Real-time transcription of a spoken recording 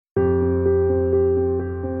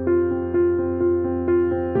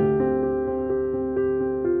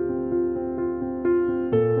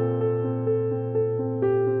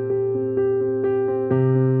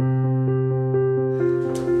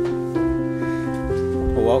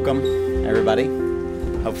Well, welcome, everybody.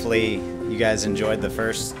 Hopefully, you guys enjoyed the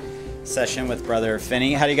first session with Brother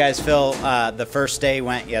Finney. How do you guys feel the first day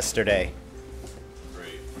went yesterday?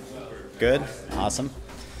 Great. Good? Awesome.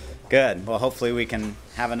 Good. Well, hopefully we can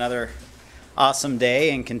have another awesome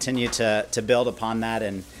day and continue to build upon that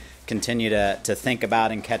and continue to think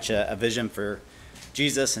about and catch a vision for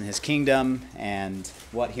Jesus and his kingdom and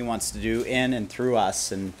what he wants to do in and through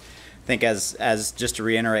us. And I think as just to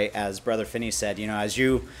reiterate, as Brother Finney said, as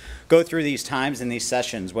you go through these times and these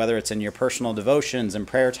sessions, whether it's in your personal devotions and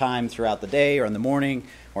prayer time throughout the day or in the morning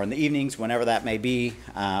or in the evenings, whenever that may be,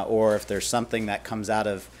 or if there's something that comes out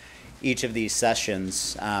of each of these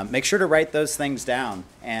sessions, make sure to write those things down.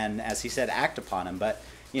 And as he said, act upon them. But,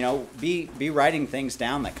 be writing things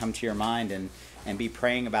down that come to your mind and be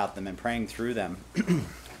praying about them and praying through them.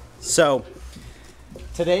 So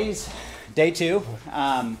today's day 2.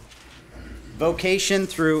 Vocation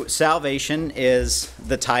through salvation is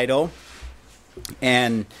the title,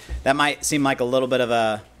 and that might seem like a little bit of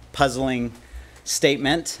a puzzling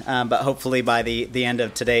statement, but hopefully by the end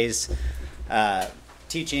of today's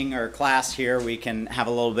teaching or class here, we can have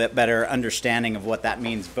a little bit better understanding of what that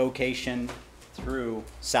means, vocation through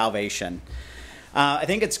salvation. I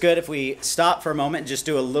think it's good if we stop for a moment and just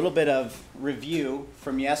do a little bit of review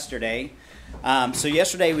from yesterday. So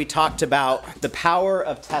yesterday we talked about the power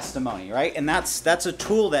of testimony, right? And that's a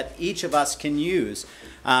tool that each of us can use,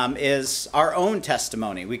 is our own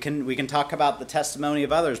testimony. We can talk about the testimony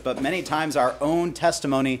of others, but many times our own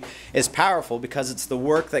testimony is powerful because it's the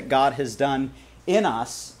work that God has done in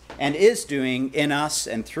us and is doing in us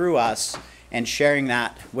and through us and sharing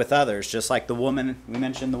that with others. Just like the woman, we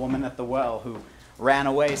mentioned the woman at the well who ran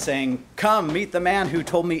away saying, "Come, meet the man who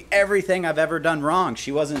told me everything I've ever done wrong."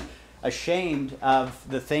 She wasn't ashamed of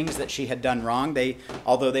the things that she had done wrong.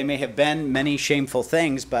 Although they may have been many shameful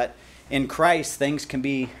things, but in Christ things can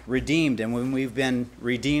be redeemed. And when we've been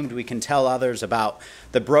redeemed, we can tell others about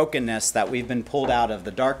the brokenness that we've been pulled out of,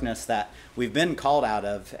 the darkness that we've been called out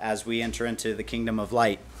of as we enter into the kingdom of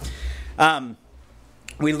light.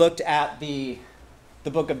 We looked at the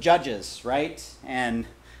book of Judges, right? And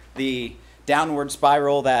the downward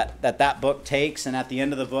spiral that book takes. And at the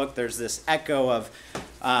end of the book, there's this echo of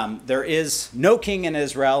there is no king in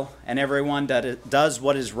Israel, and everyone does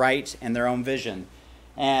what is right in their own vision.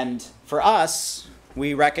 And for us,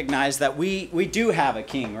 we recognize that we do have a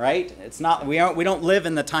king, right? It's not we don't live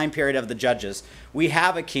in the time period of the judges. We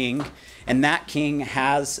have a king, and that king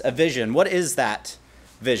has a vision. What is that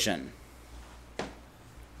vision?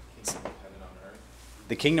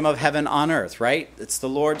 The kingdom of heaven on earth, right? It's the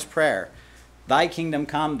Lord's Prayer. Thy kingdom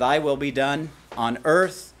come, thy will be done on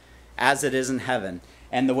earth as it is in heaven.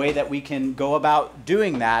 And the way that we can go about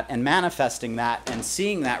doing that and manifesting that and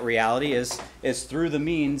seeing that reality is through the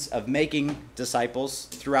means of making disciples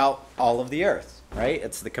throughout all of the earth, right?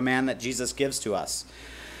 It's the command that Jesus gives to us.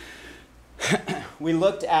 We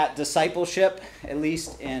looked at discipleship, at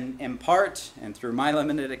least in part, and through my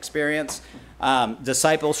limited experience,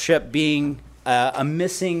 discipleship being a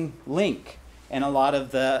missing link in a lot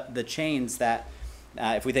of the chains that,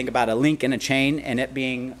 if we think about a link in a chain and it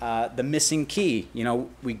being the missing key,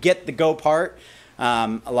 we get the go part.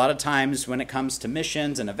 A lot of times when it comes to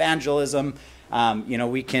missions and evangelism,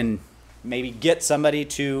 we can maybe get somebody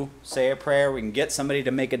to say a prayer, we can get somebody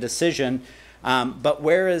to make a decision, but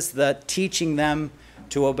where is the teaching them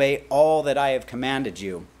to obey all that I have commanded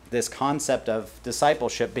you? This concept of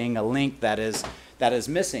discipleship being a link that is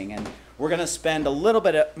missing. And we're going to spend a little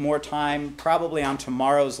bit more time probably on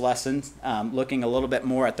tomorrow's lesson looking a little bit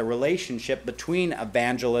more at the relationship between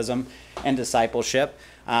evangelism and discipleship.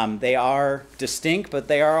 They are distinct, but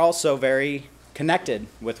they are also very connected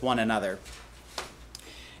with one another.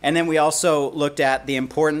 And then we also looked at the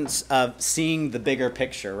importance of seeing the bigger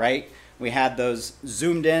picture, right? We had those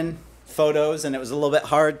zoomed in photos, and it was a little bit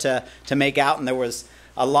hard to make out, and there was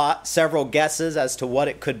several guesses as to what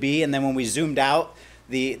it could be. And then when we zoomed out,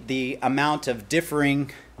 the amount of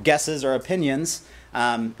differing guesses or opinions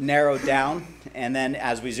narrowed down. And then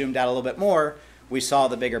as we zoomed out a little bit more, we saw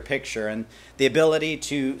the bigger picture. And the ability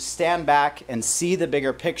to stand back and see the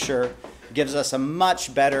bigger picture gives us a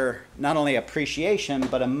much better, not only appreciation,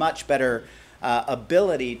 but a much better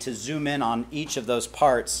ability to zoom in on each of those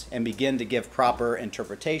parts and begin to give proper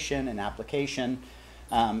interpretation and application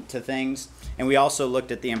to things. And we also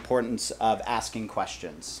looked at the importance of asking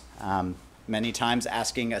questions. Many times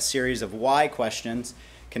asking a series of why questions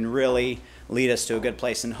can really lead us to a good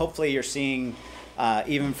place. And hopefully you're seeing,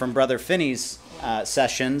 even from Brother Finney's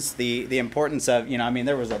sessions, the importance of,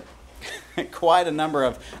 there was quite a number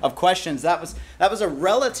of questions. That was a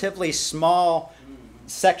relatively small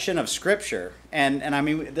section of Scripture. And I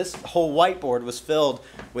mean, this whole whiteboard was filled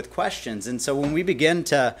with questions. And so when we begin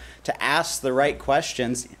to ask the right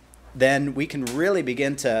questions, then we can really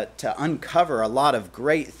begin to uncover a lot of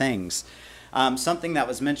great things. Something that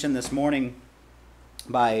was mentioned this morning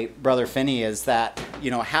by Brother Finney is that,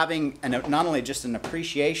 having not only just an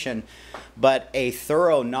appreciation, but a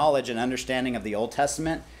thorough knowledge and understanding of the Old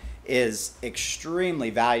Testament is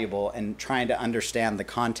extremely valuable in trying to understand the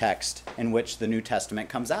context in which the New Testament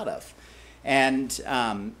comes out of. And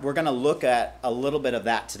we're going to look at a little bit of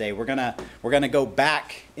that today. We're going to go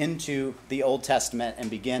back into the Old Testament and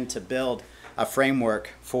begin to build a framework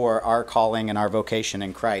for our calling and our vocation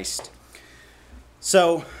in Christ.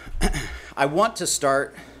 So I want to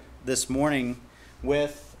start this morning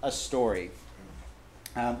with a story.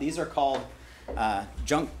 These are called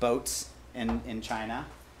junk boats in China.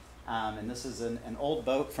 And this is an old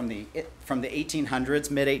boat from the 1800s,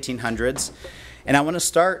 mid-1800s. And I want to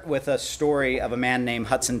start with a story of a man named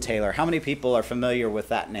Hudson Taylor. How many people are familiar with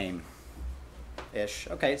that name? Ish.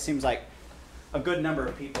 Okay, it seems like a good number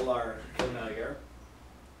of people are familiar.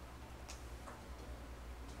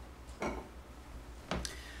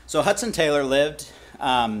 So Hudson Taylor lived,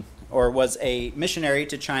 or was a missionary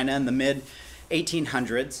to China in the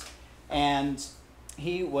mid-1800s. And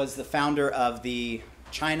he was the founder of the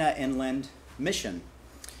China Inland Mission.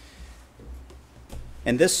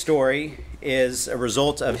 And this story is a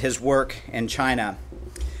result of his work in China.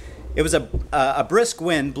 It was a brisk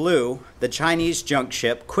wind blew the Chinese junk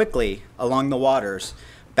ship quickly along the waters,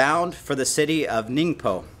 bound for the city of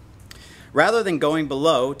Ningpo. Rather than going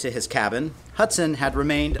below to his cabin, Hudson had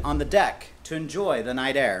remained on the deck to enjoy the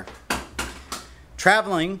night air.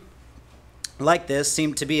 Traveling like this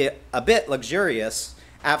seemed to be a bit luxurious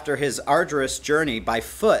after his arduous journey by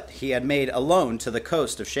foot he had made alone to the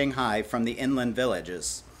coast of Shanghai from the inland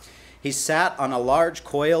villages. He sat on a large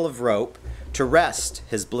coil of rope to rest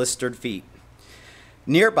his blistered feet.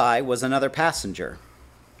 Nearby was another passenger,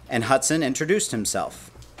 and Hudson introduced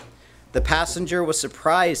himself. The passenger was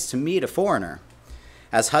surprised to meet a foreigner,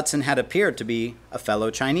 as Hudson had appeared to be a fellow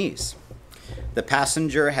Chinese. The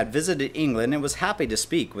passenger had visited England and was happy to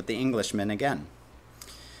speak with the Englishman again.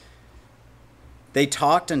 They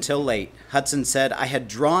talked until late. Hudson said, I had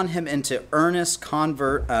drawn him into earnest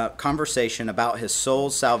conversation about his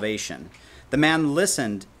soul's salvation. The man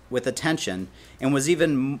listened with attention and was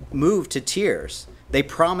even moved to tears. They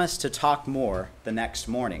promised to talk more the next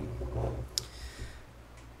morning.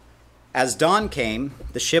 As dawn came,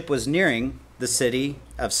 the ship was nearing the city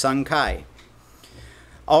of Shanghai.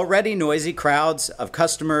 Already noisy crowds of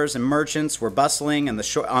customers and merchants were bustling on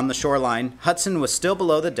the shoreline. Hudson was still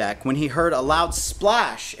below the deck when he heard a loud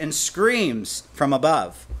splash and screams from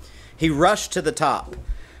above. He rushed to the top.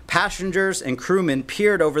 Passengers and crewmen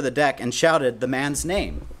peered over the deck and shouted the man's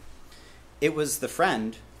name. It was the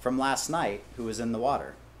friend from last night who was in the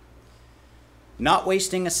water. Not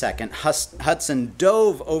wasting a second, Hudson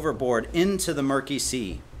dove overboard into the murky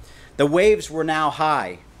sea. The waves were now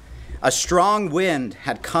high. A strong wind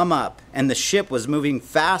had come up, and the ship was moving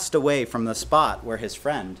fast away from the spot where his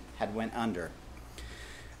friend had went under.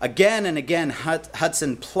 Again and again,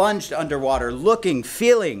 Hudson plunged underwater, looking,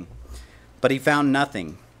 feeling, but he found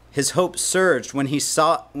nothing. His hope surged when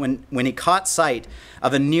he caught sight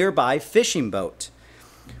of a nearby fishing boat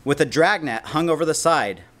with a dragnet hung over the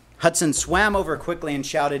side. Hudson swam over quickly and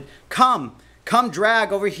shouted, Come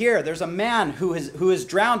drag over here. There's a man who is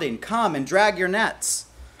drowning. Come and drag your nets."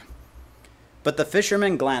 But the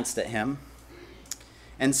fisherman glanced at him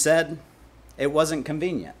and said it wasn't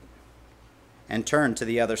convenient and turned to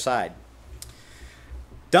the other side.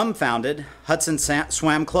 Dumbfounded, Hudson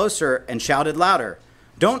swam closer and shouted louder,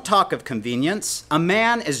 "Don't talk of convenience. A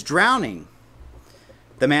man is drowning."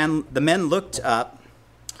 The men looked up.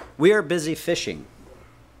 "We are busy fishing.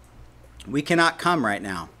 We cannot come right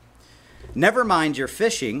now." "Never mind your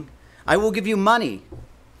fishing. I will give you money.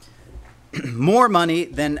 More money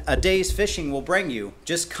than a day's fishing will bring you.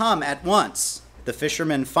 Just come at once." The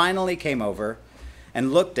fisherman finally came over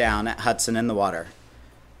and looked down at Hudson in the water.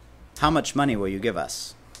 "How much money will you give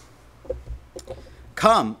us?"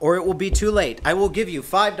 "Come, or it will be too late. I will give you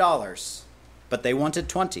 $5. But they wanted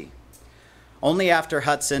 20. Only after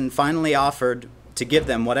Hudson finally offered to give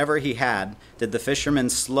them whatever he had did the fishermen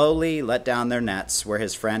slowly let down their nets where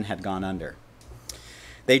his friend had gone under.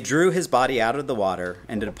 They drew his body out of the water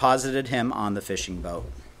and deposited him on the fishing boat.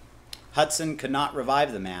 Hudson could not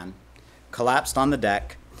revive the man, collapsed on the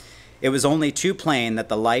deck. It was only too plain that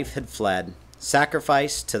the life had fled,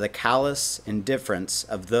 sacrificed to the callous indifference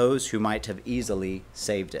of those who might have easily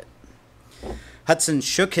saved it. Hudson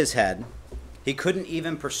shook his head. He couldn't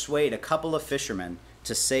even persuade a couple of fishermen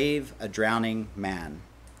to save a drowning man?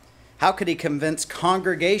 How could he convince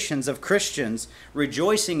congregations of Christians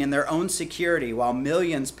rejoicing in their own security while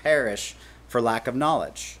millions perish for lack of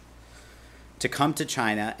knowledge to come to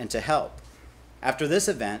China and to help? After this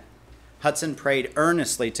event, Hudson prayed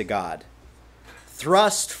earnestly to God,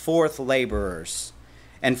 thrust forth laborers,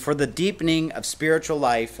 and for the deepening of spiritual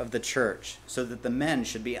life of the church so that the men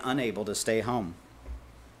should be unable to stay home.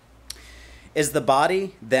 Is the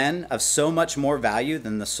body then of so much more value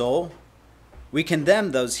than the soul? We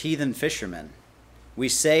condemn those heathen fishermen. We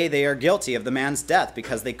say they are guilty of the man's death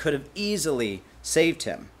because they could have easily saved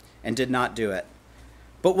him and did not do it.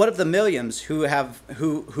 But what of the millions who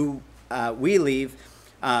we leave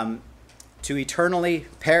to eternally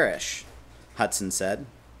perish? Hudson said.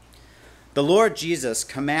 The Lord Jesus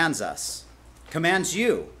commands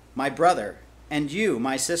you, my brother, and you,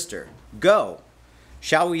 my sister, go.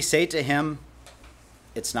 Shall we say to him,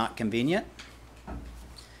 it's not convenient?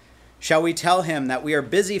 Shall we tell him that we are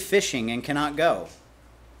busy fishing and cannot go?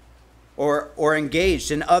 Or engaged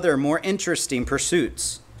in other more interesting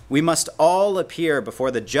pursuits? We must all appear before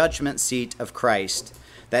the judgment seat of Christ,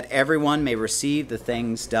 that everyone may receive the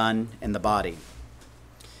things done in the body.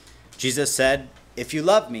 Jesus said, if you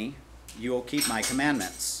love me, you will keep my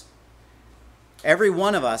commandments. Every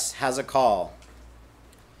one of us has a call.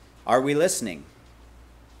 Are we listening?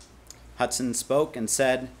 Hudson spoke and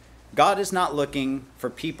said, God is not looking for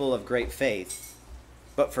people of great faith,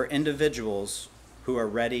 but for individuals who are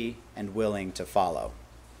ready and willing to follow.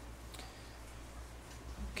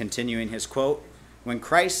 Continuing his quote, when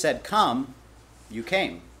Christ said, come, you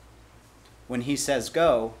came. When he says,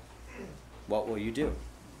 go, what will you do?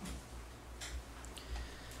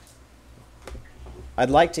 I'd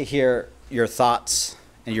like to hear your thoughts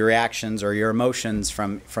and your reactions or your emotions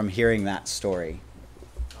from hearing that story.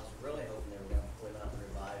 I was really hoping they were going to pull out and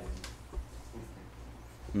revive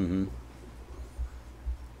him. Mm-hmm.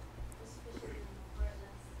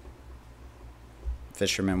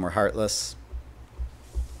 Fishermen were heartless.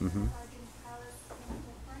 Mm-hmm.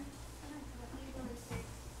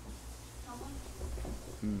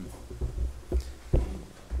 Mm.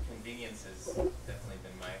 Convenience has definitely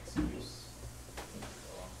been my excuse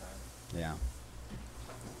for a long time. Yeah.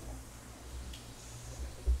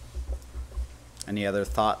 Any other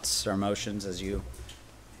thoughts or emotions as you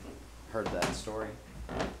heard that story?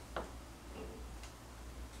 It's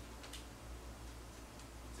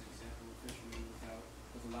an example of fishermen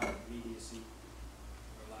with a lack of immediacy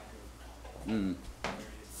or lack of Mm.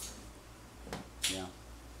 awareness. Yeah.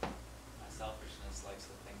 My selfishness likes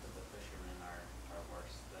to think that the fishermen are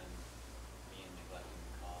worse than me and neglecting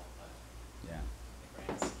the call, but Yeah. in the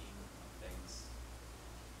grand scheme of things,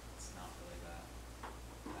 it's not really that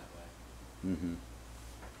way. Mm-hmm.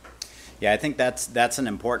 Yeah, I think that's an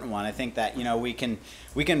important one. I think that, we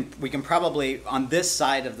can probably, on this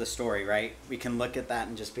side of the story, right, we can look at that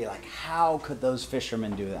and just be like, how could those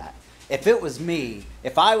fishermen do that? If it was me,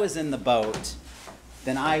 if I was in the boat,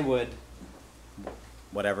 then I would,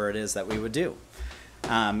 whatever it is that we would do.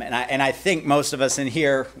 And I think most of us in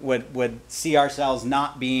here would see ourselves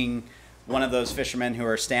not being one of those fishermen who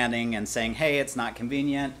are standing and saying, hey, it's not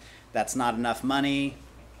convenient, that's not enough money,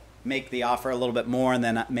 make the offer a little bit more, and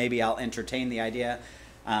then maybe I'll entertain the idea.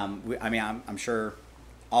 I'm sure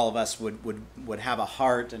all of us would have a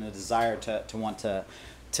heart and a desire to want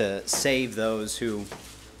to save those who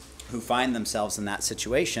find themselves in that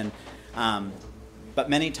situation. But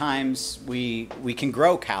many times we can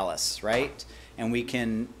grow callous, right? And we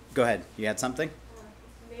can, go ahead, you had something?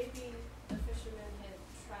 Maybe the fisherman had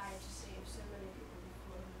tried to save so many people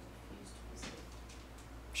before he refused to be saved.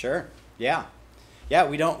 Sure, yeah. Yeah,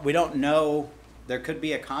 we don't know. There could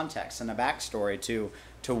be a context and a backstory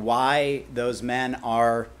to why those men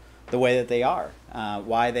are the way that they are,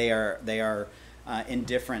 why they are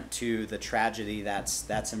indifferent to the tragedy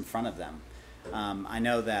that's in front of them. I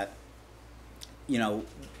know that,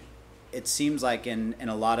 it seems like in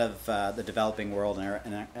a lot of the developing world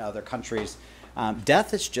and other countries,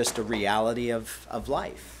 death is just a reality of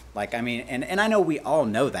life. Like, and I know we all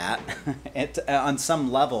know that on some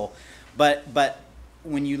level, but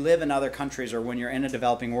when you live in other countries or when you're in a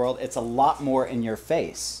developing world, it's a lot more in your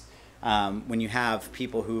face. When you have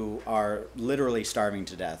people who are literally starving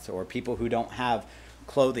to death, or people who don't have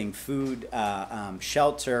clothing, food,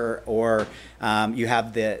 shelter, or you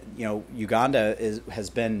have Uganda has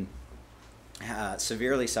been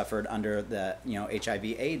severely suffered under the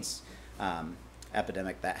HIV/AIDS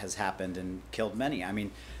epidemic that has happened and killed many.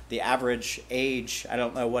 The average age, I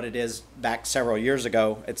don't know what it is back several years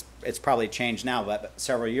ago. It's probably changed now, but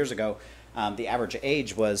several years ago, the average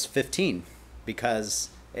age was 15 because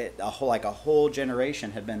like a whole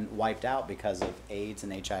generation had been wiped out because of AIDS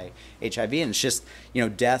and HIV. And it's just,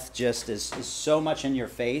 death just is so much in your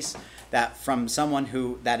face that from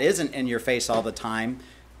someone that isn't in your face all the time,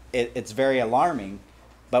 it's very alarming.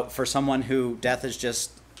 But for someone who death is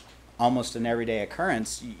just almost an everyday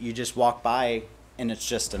occurrence, you just walk by and it's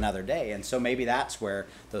just another day. And so maybe that's where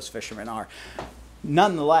those fishermen are.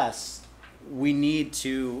 Nonetheless, we need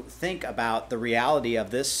to think about the reality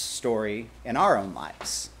of this story in our own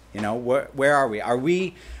lives. Where are we? Are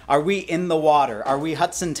we in the water? Are we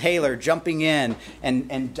Hudson Taylor jumping in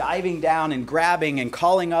and diving down and grabbing and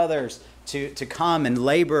calling others to come and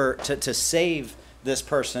labor to save this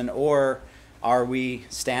person? Or are we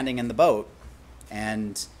standing in the boat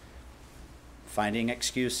and finding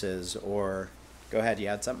excuses? Or go ahead, you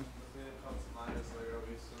had something? The thing that comes to mind is like, are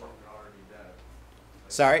we assuming you're already dead?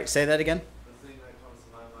 Sorry, say that again. The thing that comes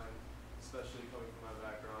to my mind, especially coming from my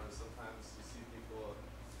background, is sometimes you see people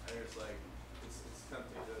and it's like, it's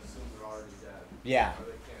tempting to assume they're already dead. Yeah. Or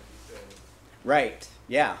they can't be saved. Right.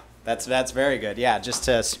 Yeah. That's very good. Yeah. Just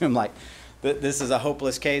to assume like this is a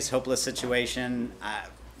hopeless case, hopeless situation.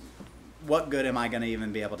 What good am I going to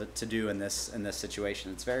even be able to do in this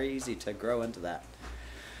situation? It's very easy to grow into that.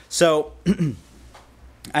 So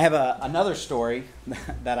I have another story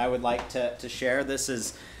that I would like to share. This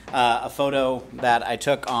is a photo that I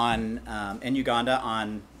took in Uganda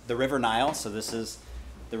on the River Nile. So this is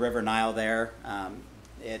the River Nile there.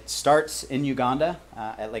 It starts in Uganda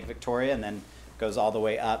at Lake Victoria and then goes all the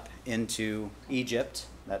way up into Egypt.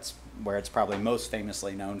 That's where it's probably most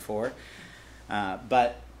famously known for.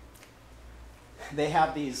 But they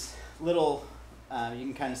have these little, you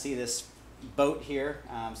can kind of see this boat here.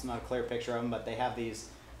 It's not a clear picture of them, but they have these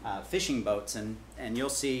fishing boats, and you'll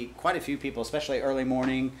see quite a few people, especially early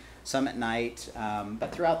morning, some at night,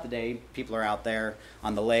 but throughout the day, people are out there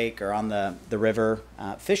on the lake or on the river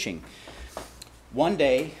fishing. One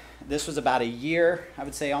day, this was about a year, I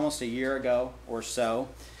would say almost a year ago or so,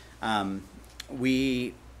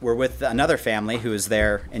 we were with another family who was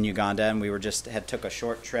there in Uganda, and we had took a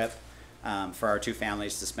short trip for our two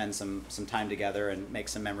families to spend some time together and make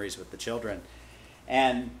some memories with the children.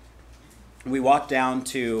 And we walked down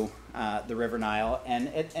to the River Nile,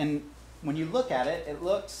 and when you look at it, it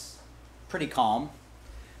looks pretty calm.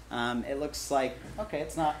 It looks like, okay,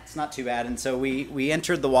 it's not too bad. And so we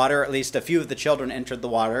entered the water, at least a few of the children entered the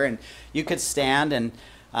water, and you could stand, and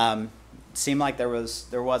it seemed like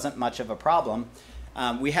there wasn't much of a problem.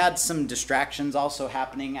 We had some distractions also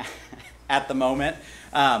happening at the moment.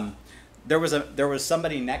 There was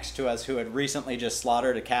somebody next to us who had recently just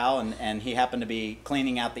slaughtered a cow, and he happened to be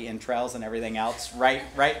cleaning out the entrails and everything else right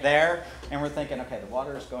there. And we're thinking, okay, the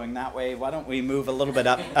water is going that way. Why don't we move a little bit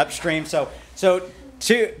upstream? So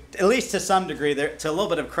to at least to some degree, to a little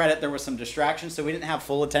bit of credit, there was some distractions, so we didn't have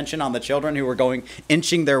full attention on the children who were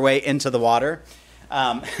inching their way into the water.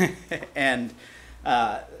 And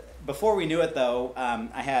before we knew it, though,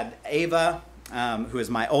 I had Ava, who is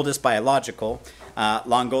my oldest biological,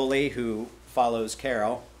 Longoli, who follows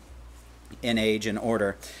Carol in age and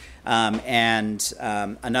order, and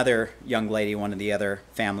another young lady, one of the other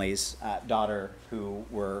family's daughter, who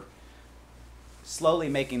were slowly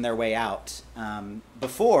making their way out.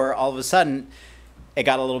 Before, all of a sudden, it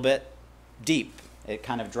got a little bit deep. It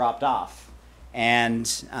kind of dropped off. And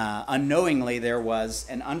unknowingly, there was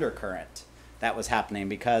an undercurrent that was happening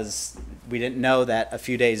because we didn't know that a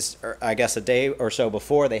few days, or I guess a day or so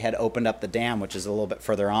before, they had opened up the dam, which is a little bit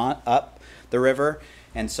further on up the river.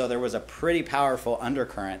 And so there was a pretty powerful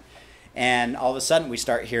undercurrent. And all of a sudden, we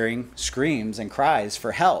start hearing screams and cries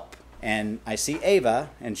for help. And I see Ava,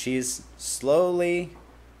 and she's slowly,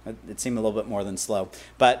 it seemed a little bit more than slow,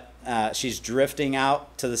 but she's drifting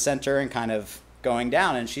out to the center and kind of going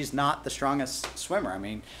down. And she's not the strongest swimmer. I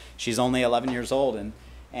mean, she's only 11 years old.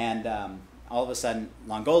 And all of a sudden,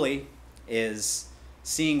 Longoli is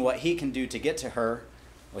seeing what he can do to get to her.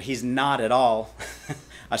 Well, he's not at all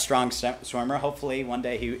a strong swimmer. Hopefully, one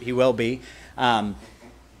day he will be.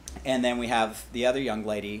 And then we have the other young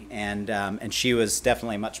lady, and she was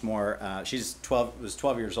definitely much more. Was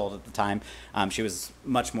 12 years old at the time. She was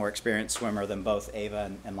much more experienced swimmer than both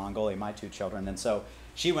Ava and Longoli, my two children. And so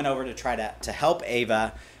she went over to try to help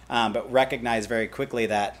Ava, but recognized very quickly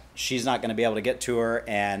that she's not going to be able to get to her,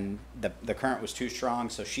 and the current was too strong.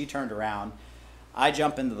 So she turned around. I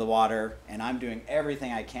jump into the water, and I'm doing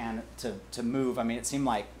everything I can to move. I mean, it seemed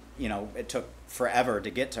like it took forever to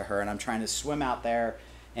get to her, and I'm trying to swim out there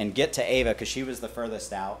and get to Ava because she was the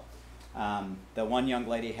furthest out. The one young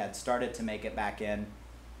lady had started to make it back in,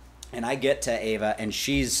 and I get to Ava, and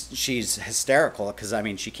she's hysterical because, I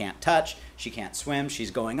mean, she can't touch, she can't swim,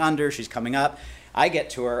 she's going under, she's coming up. I get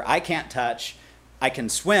to her, I can't touch, I can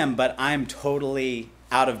swim, but I'm totally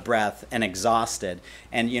out of breath and exhausted.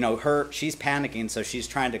 And she's panicking, so she's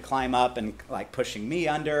trying to climb up and like pushing me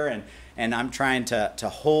under, and I'm trying to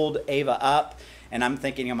hold Ava up, and I'm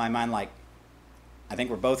thinking in my mind like, I think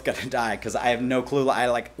we're both gonna die because I have no clue.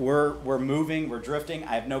 We're moving, we're drifting.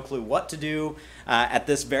 I have no clue what to do at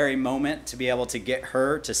this very moment to be able to get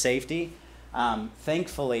her to safety.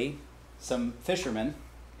 Thankfully, some fishermen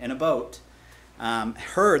in a boat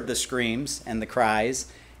heard the screams and the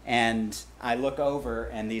cries, and I look over,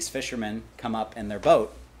 and these fishermen come up in their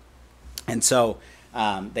boat, and so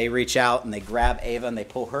they reach out and they grab Ava and they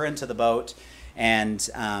pull her into the boat, and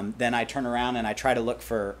then I turn around and I try to look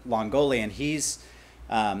for Longoli, and he's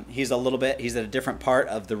at a different part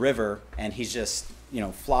of the river, and he's just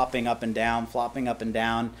flopping up and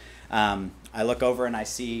down. I look over and I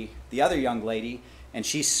see the other young lady, and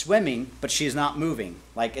she's swimming, but she's not moving.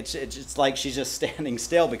 Like it's like she's just standing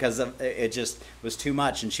still because it just was too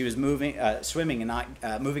much, and she was swimming and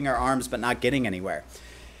not moving her arms, but not getting anywhere.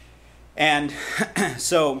 And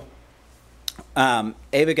so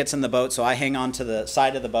Ava gets in the boat, so I hang on to the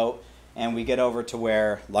side of the boat, and we get over to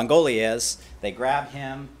where Longoli is. They grab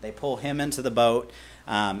him, they pull him into the boat,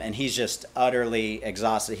 and he's just utterly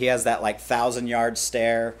exhausted. He has that 1,000-yard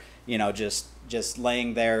stare, just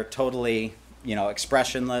laying there totally,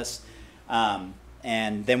 expressionless.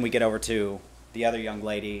 And then we get over to the other young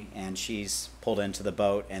lady, and she's pulled into the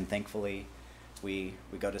boat, and thankfully we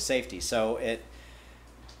go to safety. So it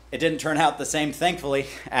didn't turn out the same, thankfully,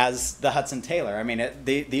 as the Hudson Taylor. I mean,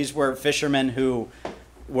 these were fishermen who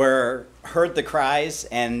heard the cries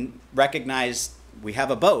and recognized we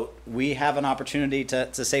have a boat, we have an opportunity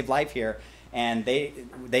to save life here, and they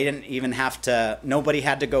didn't even nobody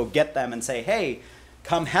had to go get them and say, hey,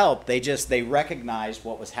 come help. They recognized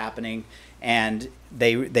what was happening, and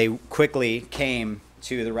they quickly came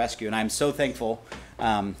to the rescue, and I'm so thankful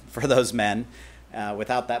for those men.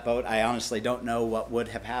 Without that boat, I honestly don't know what would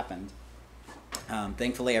have happened.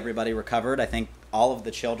 Thankfully, everybody recovered. I think all of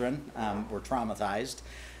the children were traumatized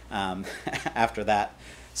after that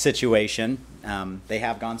situation. They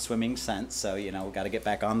have gone swimming since, so we've got to get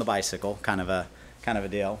back on the bicycle, kind of a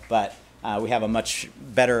deal. But we have a much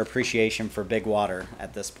better appreciation for big water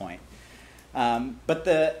at this point. But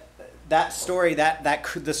that story,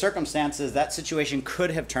 the circumstances, that situation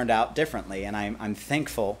could have turned out differently, and I'm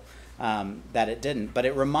thankful that it didn't. But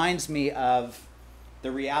it reminds me of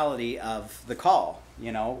the reality of the call.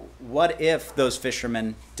 What if those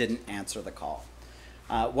fishermen didn't answer the call?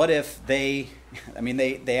 What if they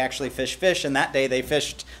actually fish, and that day they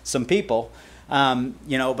fished some people,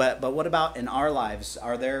 but what about in our lives?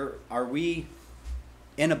 Are we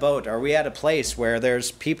in a boat? Are we at a place where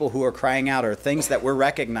there's people who are crying out, or things that we're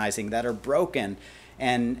recognizing that are broken,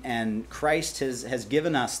 and Christ has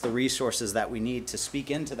given us the resources that we need to speak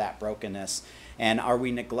into that brokenness? And are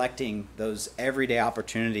we neglecting those everyday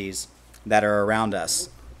opportunities that are around us?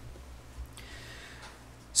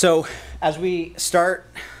 So as we start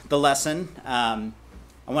the lesson, I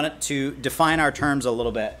wanted to define our terms a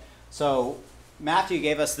little bit. So Matthew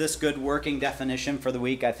gave us this good working definition for the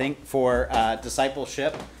week, I think, for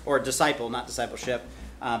discipleship, or disciple, not discipleship,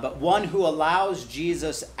 but one who allows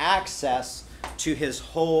Jesus access to his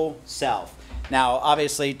whole self. Now,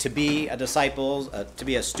 obviously, to be a disciple, to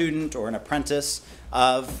be a student or an apprentice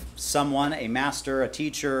of someone, a master, a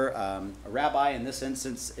teacher, a rabbi, in this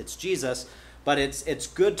instance, it's Jesus, but it's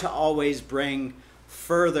good to always bring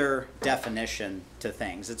further definition to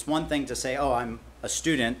things. It's one thing to say, oh, I'm a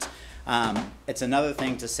student. It's another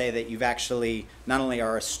thing to say that you've actually not only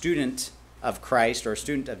are a student of Christ or a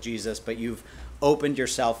student of Jesus, but you've opened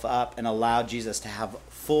yourself up and allowed Jesus to have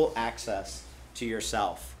full access to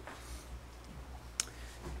yourself.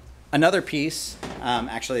 Another piece,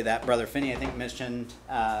 actually, that Brother Finney, I think, mentioned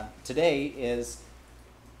today is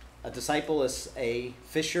a disciple is a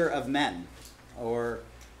fisher of men, or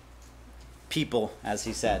people, as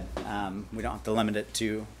he said. We don't have to limit it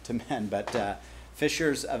to men, but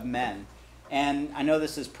fishers of men. And I know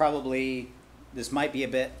this might be a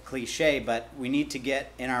bit cliche, but we need to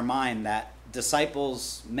get in our mind that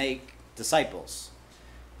disciples make disciples.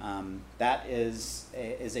 That is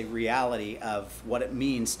a reality of what it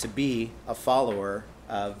means to be a follower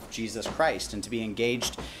of Jesus Christ and to be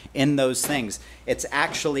engaged in those things. It's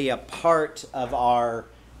actually a part of our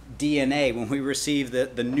DNA. When we receive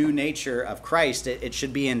the new nature of Christ, it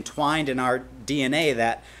should be entwined in our DNA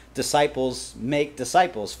that disciples make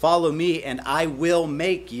disciples. Follow me and I will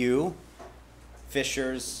make you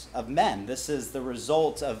fishers of men. This is the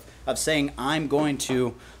result of saying, I'm going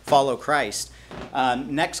to follow Christ.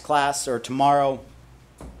 Next class, or tomorrow,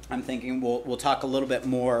 I'm thinking we'll talk a little bit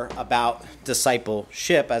more about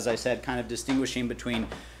discipleship, as I said, kind of distinguishing between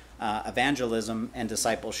evangelism and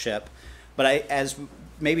discipleship. But as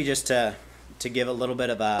maybe just to give a little bit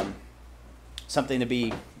of something to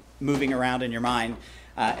be moving around in your mind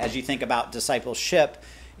as you think about discipleship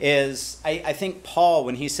is I think Paul,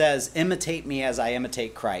 when he says, imitate me as I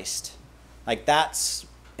imitate Christ, like that's,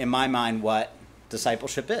 in my mind, what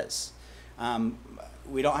discipleship is.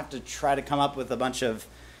 We don't have to try to come up with a bunch of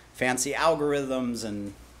fancy algorithms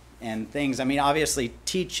and things. I mean, obviously,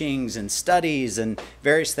 teachings and studies and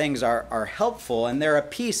various things are helpful, and they're a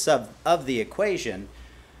piece of the equation.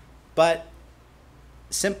 But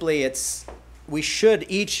simply, we should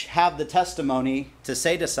each have the testimony to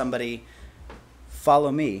say to somebody,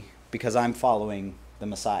 follow me because I'm following the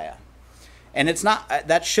Messiah. And it's not,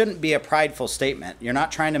 that shouldn't be a prideful statement. You're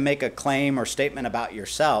not trying to make a claim or statement about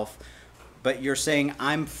yourself, but you're saying,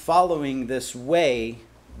 I'm following this way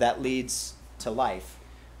that leads to life.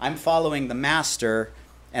 I'm following the Master,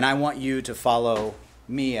 and I want you to follow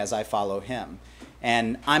me as I follow him.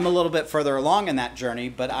 And I'm a little bit further along in that journey,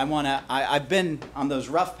 but I've been on those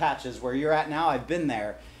rough patches where you're at now. I've been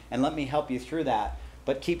there, and let me help you through that.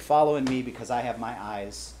 But keep following me because I have my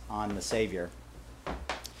eyes on the Savior.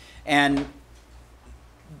 And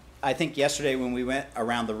I think yesterday when we went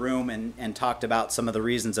around the room and talked about some of the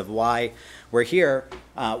reasons of why we're here,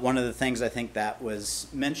 one of the things I think that was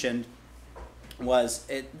mentioned was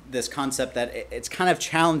this concept that it's kind of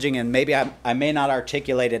challenging, and maybe I may not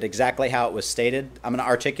articulate it exactly how it was stated. I'm going to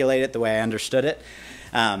articulate it the way I understood it,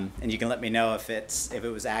 and you can let me know if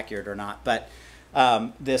it was accurate or not. But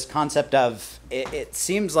this concept of it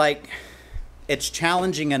seems like it's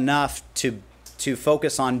challenging enough to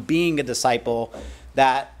focus on being a disciple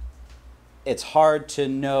that it's hard to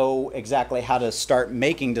know exactly how to start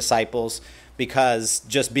making disciples, because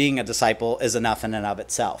just being a disciple is enough in and of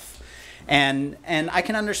itself. And I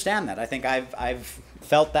can understand that. I think I've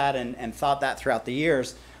felt that and thought that throughout the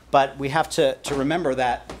years. But we have to remember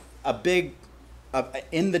that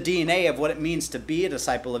in the DNA of what it means to be a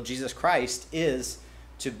disciple of Jesus Christ is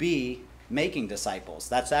to be making disciples.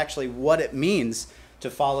 That's actually what it means to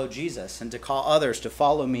follow Jesus and to call others to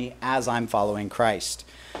follow me as I'm following Christ.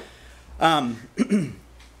 Let's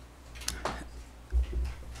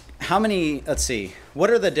see,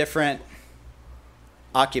 what are the different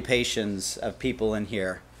occupations of people in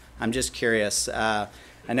here? I'm just curious. I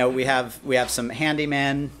know we have some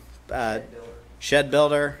handyman, shed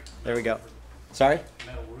builder. There we go. Sorry?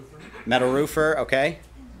 Metal roofer, okay.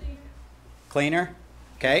 Cleaner,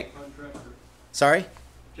 okay. Contractor. Sorry?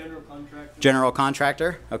 General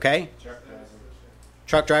contractor, okay.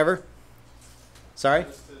 Truck driver. Sorry?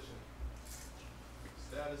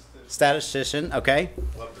 Statistician, okay.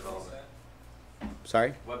 Web development.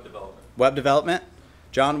 Sorry? Web development. Web development.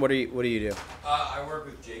 John, what do you do? I work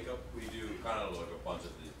with Jacob. We do kind of like a bunch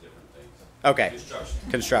of these different things. Okay.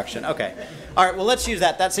 Construction. Okay. All right. Well, let's use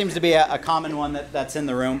that. That seems to be a common one that's in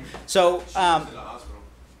the room. So, In a hospital.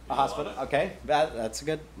 a hospital. Okay. That's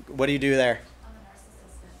good. What do you do there? I'm a nurse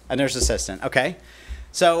assistant. A nurse assistant. Okay.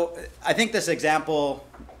 So I think this example.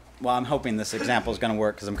 Well, I'm hoping this example is going to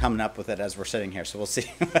work because I'm coming up with it as we're sitting here. So we'll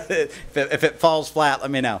see. If it falls flat,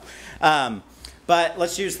 let me know. But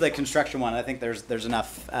let's use the construction one. I think there's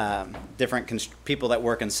enough different people that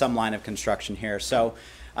work in some line of construction here. So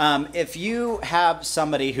if you have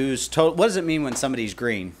somebody who's what does it mean when somebody's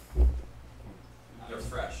green? They're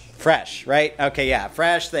fresh. Fresh, right? Okay, yeah,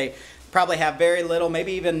 fresh. They probably have very little,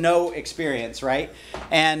 maybe even no experience, right?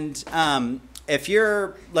 And if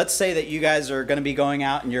let's say that you guys are going to be going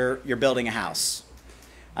out and you're building a house.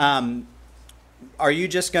 Are you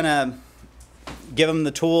just going to give them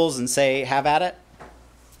the tools and say, have at it?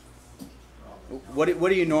 What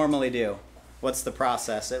do you normally do? What's the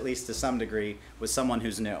process, at least to some degree, with someone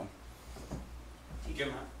who's new? Give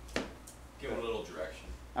them a little direction.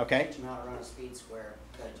 Okay. Teach them how to run a speed square,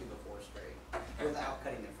 cut a 2x4 straight, without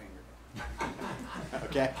cutting their finger.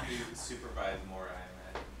 Okay. You supervise more,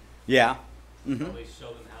 I imagine. Yeah. Mm-hmm. Probably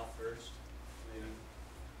show them how first, maybe,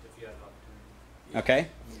 if you have the opportunity. Okay.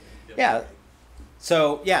 Yeah.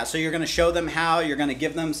 So you're going to show them how. You're going to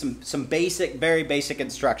give them some basic, very basic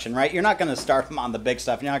instruction, right? You're not going to start them on the big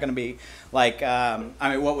stuff. You're not going to be like,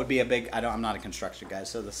 what would be a big? I'm not a construction guy,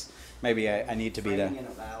 so this maybe I need to be Framing in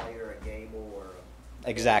a valley or a gable or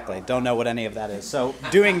exactly. Don't know what any of that is. So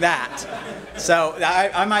doing that. So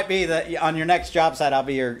I might be on your next job site. I'll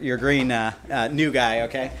be your green new guy.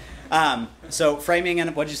 Okay. So framing in,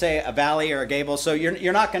 what'd you say, a valley or a gable? So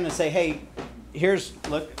you're not going to say, hey,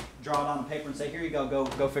 draw it on paper and say, here you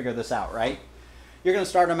go figure this out, right? you're going to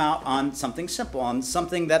start them out on something simple, on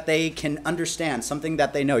something that they can understand, something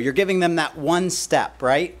that they know. You're giving them that one step,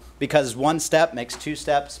 right? Because one step makes two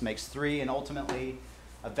steps, makes three, and ultimately,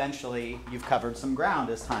 eventually, you've covered some ground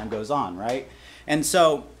as time goes on, right? And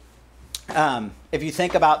so, if you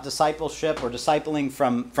think about discipleship or discipling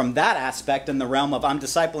from that aspect in the realm of I'm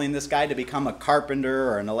discipling this guy to become a carpenter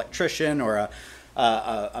or an electrician or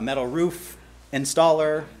a metal roof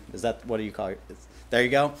installer, is that, what do you call it? There you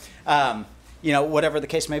go. Whatever the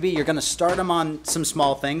case may be, you're going to start them on some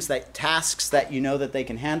small things, tasks that you know that they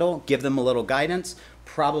can handle, give them a little guidance,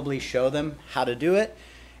 probably show them how to do it,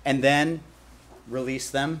 and then release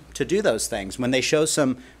them to do those things. When they show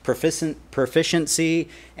some proficiency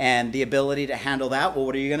and the ability to handle that, well,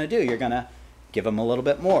 what are you going to do? You're going to give them a little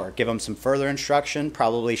bit more, give them some further instruction,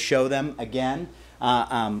 probably show them again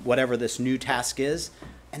whatever this new task is,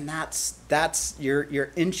 and that's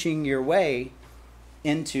you're inching your way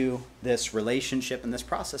into this relationship and this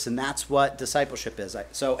process, and that's what discipleship is.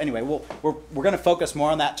 So anyway, we're going to focus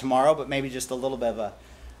more on that tomorrow, but maybe just a little bit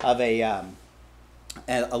of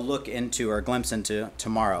a look into or a glimpse into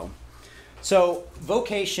tomorrow. So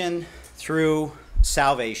vocation through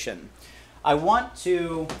salvation. I want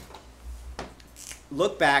to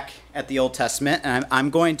look back at the Old Testament, and I'm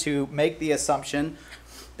going to make the assumption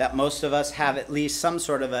that most of us have at least some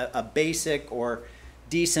sort of a basic or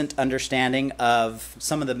decent understanding of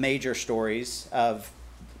some of the major stories of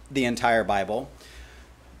the entire Bible.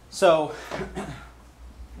 So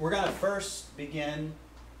we're going to first begin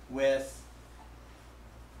with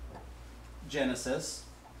Genesis.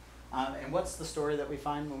 And what's the story that we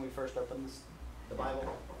find when we first open the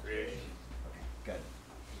Bible? Creation. Okay,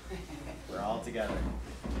 good. We're all together.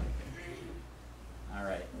 All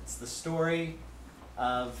right. It's the story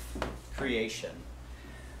of creation.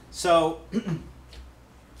 So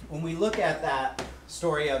when we look at that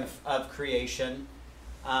story of creation,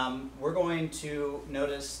 we're going to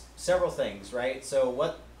notice several things, right? So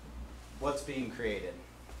what's being created?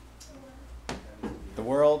 The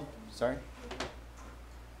world. Sorry?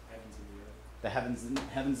 The heavens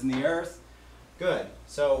and the earth. Good.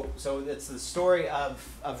 So it's the story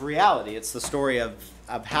of reality. It's the story of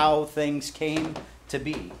how things came to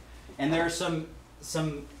be. And there are some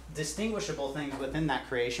distinguishable things within that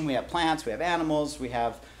creation. We have plants, we have animals, we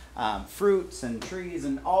have fruits and trees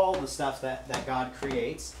and all the stuff that God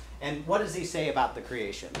creates. And what does he say about the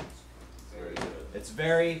creation? Very good. It's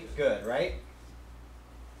very good, right?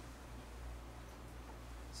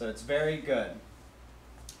 So it's very good.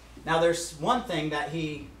 Now there's one thing that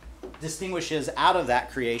he distinguishes out of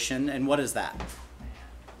that creation, and what is that?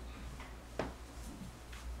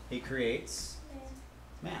 He creates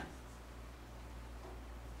man.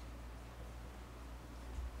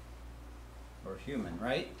 Or human,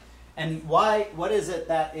 right? And what is it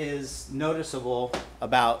that is noticeable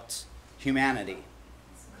about humanity?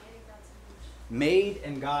 Made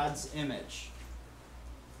in God's image.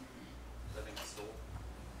 Living soul.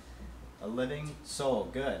 A living soul.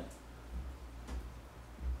 Good.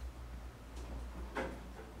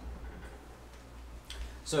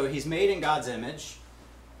 So he's made in God's image,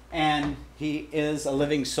 and he is a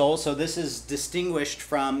living soul. So this is distinguished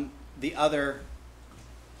from the other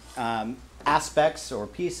aspects or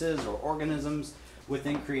pieces or organisms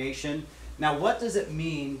within creation. Now, what does it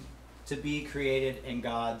mean to be created in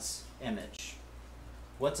God's image?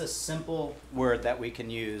 What's a simple word that we can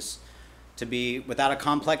use to be, without a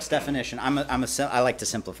complex definition? I like to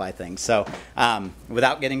simplify things. So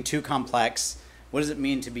without getting too complex, what does it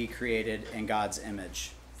mean to be created in God's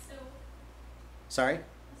image? Sorry?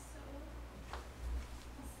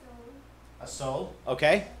 A soul.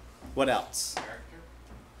 Okay. What else?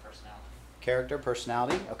 Character,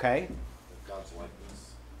 personality. Okay. God's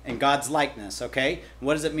likeness. In God's likeness. Okay.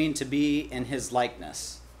 What does it mean to be in his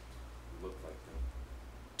likeness? Look like him.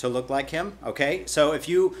 To look like him. Okay. So if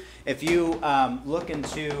you look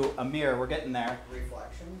into a mirror, we're getting there.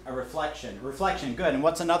 Reflection. A reflection. Reflection. Good. And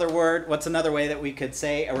what's another word? What's another way that we could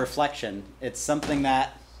say a reflection? It's something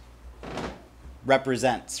that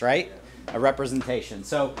represents, right? A representation.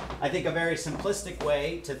 So I think a very simplistic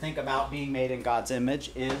way to think about being made in God's image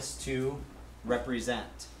is to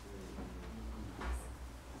represent.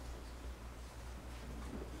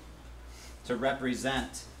 To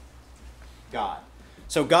represent God.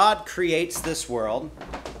 So God creates this world.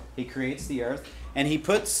 He creates the earth. And he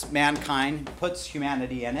puts mankind, puts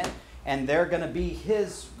humanity in it. And they're going to be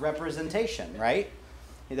his representation, right?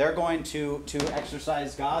 They're going to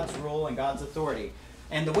exercise God's rule and God's authority.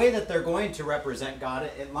 And the way that they're going to represent God,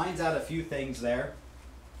 it lines out a few things there.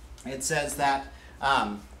 It says that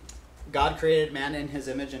God created man in his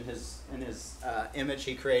image, in his image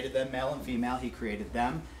he created them, male and female he created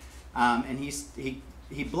them. And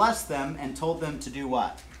he blessed them and told them to do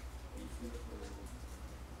what?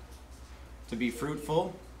 To be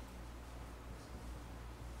fruitful,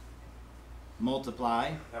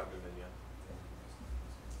 multiply, Have dominion.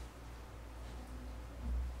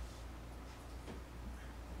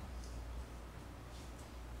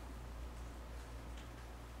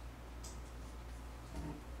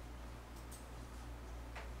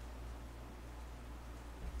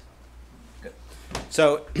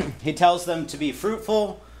 So he tells them to be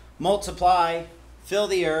fruitful, multiply, fill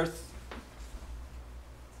the earth,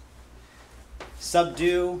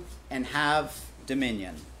 subdue, and have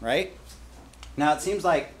dominion, right? Now it seems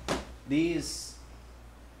like these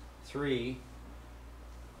three,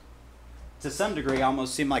 to some degree,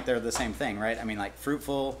 almost seem like they're the same thing, right? I mean, like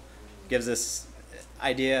fruitful gives this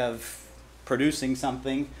idea of producing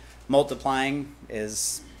something. Multiplying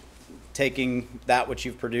is taking that which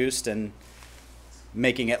you've produced and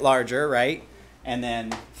making it larger, right? And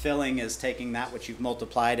then filling is taking that which you've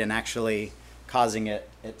multiplied and actually causing it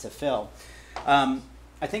to fill.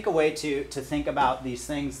 I think a way to think about these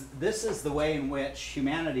things, this is the way in which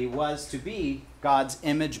humanity was to be God's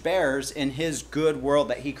image bearers in his good world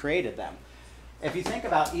that he created them. If you think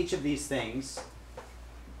about each of these things,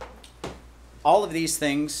 all of these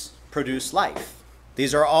things produce life.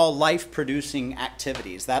 These are all life-producing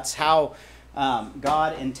activities. That's how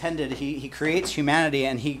God intended. He creates humanity,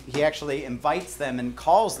 and he actually invites them and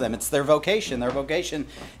calls them. It's their vocation. Their vocation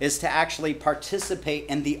is to actually participate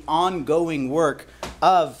in the ongoing work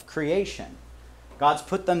of creation. God's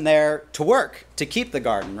put them there to work, to keep the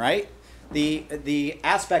garden, right? The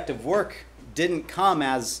aspect of work didn't come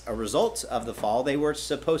as a result of the fall. They were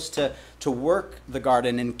supposed to work the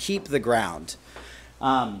garden and keep the ground.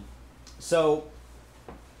 So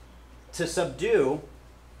to subdue,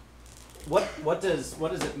 what does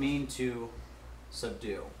it mean to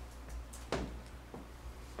subdue?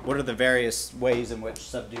 What are the various ways in which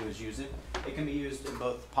subdue is used? It can be used in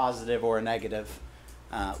both positive or a negative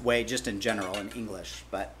way, just in general in English,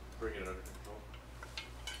 but Bring it under control.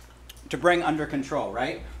 to bring under control,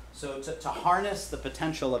 right? So to harness the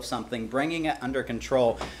potential of something, bringing it under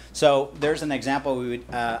control. So there's an example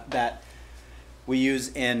that we use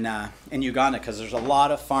in Uganda, because there's a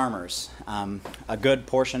lot of farmers. A good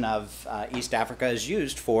portion of East Africa is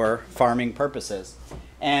used for farming purposes.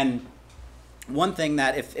 And one thing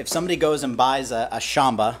that if somebody goes and buys a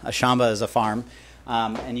shamba is a farm,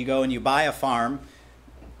 and you go and you buy a farm,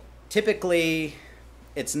 typically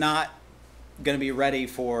it's not going to be ready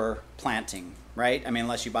for planting, right? I mean,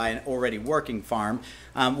 unless you buy an already working farm.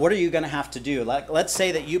 What are you going to have to do? Let's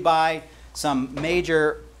say that you buy some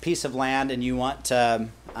major piece of land and you want to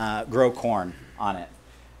grow corn on it.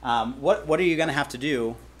 What are you going to have to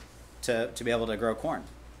do to be able to grow corn?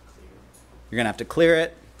 You're going to have to clear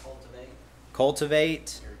it,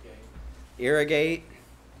 cultivate, irrigate.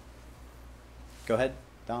 Go ahead,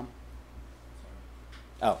 Dom.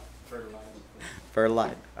 Oh.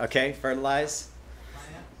 Fertilize. Okay, fertilize.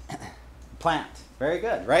 Plant. Very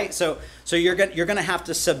good, right? So you're going to have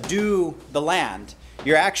to subdue the land.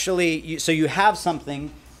 You're actually, so you have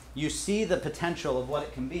something, you see the potential of what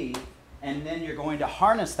it can be, and then you're going to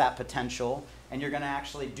harness that potential, and you're going to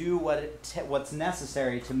actually do what's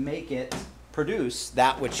necessary to make it produce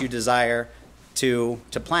that which you desire to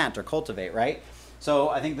plant or cultivate, right? So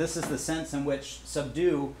I think this is the sense in which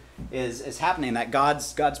subdue is happening, that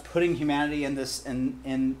God's putting humanity in this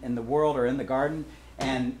in the world or in the garden,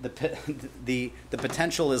 and the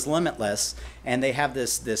potential is limitless, and they have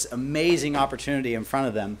this amazing opportunity in front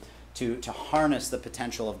of them to harness the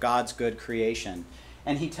potential of God's good creation.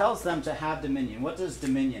 And he tells them to have dominion. What does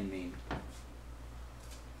dominion mean?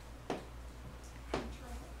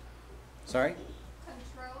 Sorry?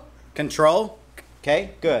 Control.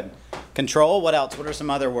 Okay, good. Control. What else? What are some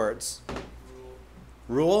other words?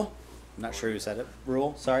 Rule. I'm not sure who said it.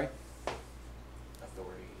 Rule. Sorry.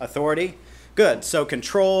 Authority. Good. So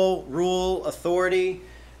control, rule, authority.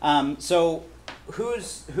 So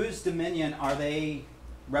whose dominion are they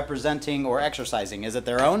representing or exercising? Is it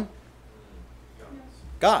their own?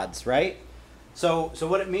 God's, right? So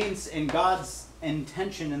what it means in God's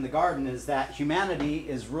intention in the garden is that humanity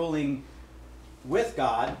is ruling with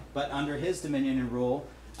God, but under his dominion and rule,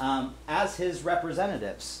 as his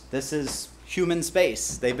representatives. This is human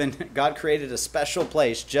space. God created a special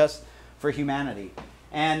place just for humanity.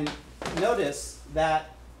 And notice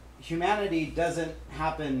that humanity doesn't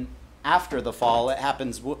happen after the fall. It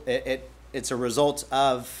happens. It's a result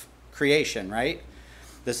of creation, right?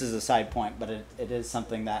 This is a side point, but it is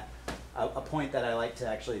something that a point that I like to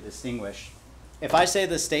actually distinguish. If I say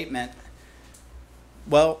the statement,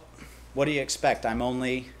 well, what do you expect? I'm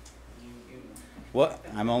only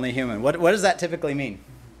human. What does that typically mean?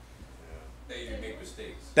 That you make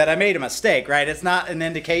mistakes. That I made a mistake, right? It's not an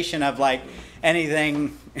indication of like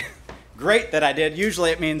anything great that I did.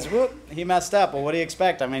 Usually it means, whoop, he messed up. Well, what do you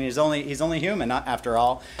expect? I mean, he's only human, after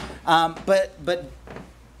all. But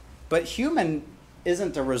human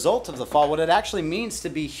isn't a result of the fall. What it actually means to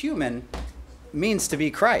be human means to be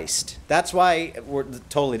Christ. That's why we're a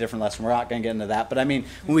totally different lesson. We're not going to get into that. But I mean,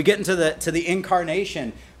 when we get into the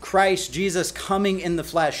incarnation, Christ, Jesus coming in the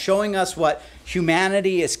flesh, showing us what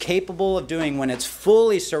humanity is capable of doing when it's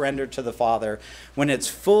fully surrendered to the Father, when it's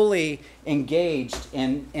fully engaged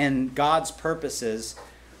in God's purposes.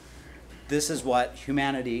 This is what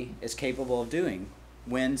humanity is capable of doing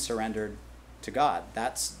when surrendered to God.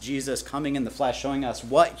 That's Jesus coming in the flesh, showing us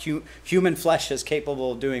what human flesh is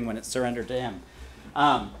capable of doing when it's surrendered to Him.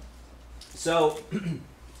 So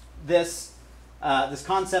this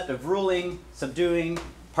concept of ruling, subduing,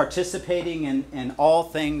 participating in all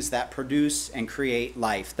things that produce and create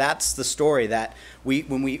life. That's the story that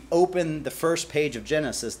when we open the first page of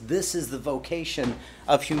Genesis, this is the vocation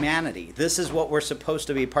of humanity. This is what we're supposed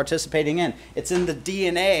to be participating in. It's in the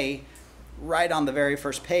DNA right on the very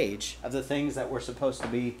first page of the things that we're supposed to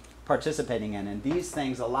be participating in. And these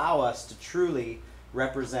things allow us to truly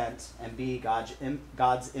represent and be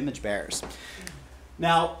God's image bearers.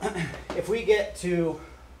 Now, if we get to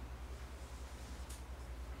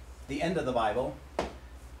the end of the Bible,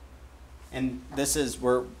 and this is,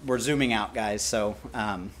 we're zooming out, guys, so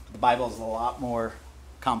the Bible is a lot more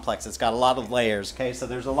complex. It's got a lot of layers, okay? So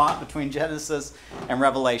there's a lot between Genesis and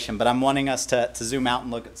Revelation, but I'm wanting us to zoom out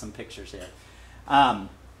and look at some pictures here.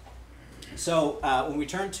 So when we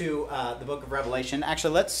turn to the book of Revelation,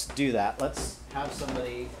 actually, let's do that. Let's have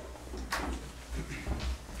somebody...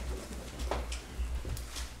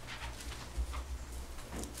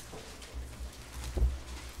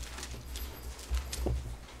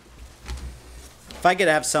 If I could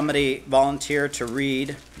have somebody volunteer to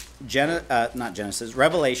read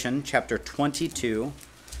Revelation chapter 22,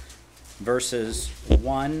 verses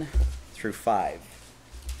 1 through 5.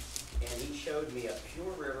 And he showed me a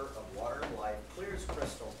pure river of water of life, clear as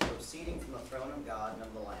crystal, proceeding from the throne of God and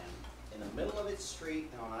of the Lamb. In the middle of its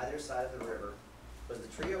street and on either side of the river was the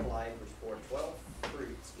tree of life, which bore 12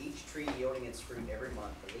 fruits, each tree yielding its fruit every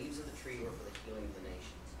month. The leaves of the tree were for the healing of the nations.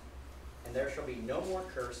 And there shall be no more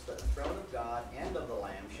curse, but the throne of God and of the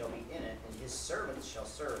Lamb shall be in it, and his servants shall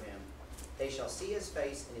serve him. They shall see his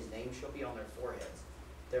face, and his name shall be on their foreheads.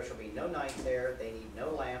 There shall be no night there. They need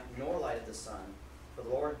no lamp nor light of the sun, for the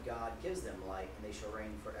Lord God gives them light, and they shall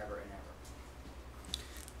reign forever and ever.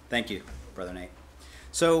 Thank you, Brother Nate.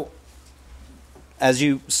 So, as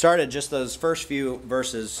you started just those first few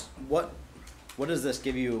verses, what does this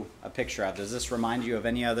give you a picture of? Does this remind you of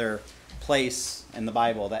any other place in the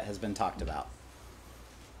Bible that has been talked about?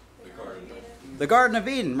 The Garden of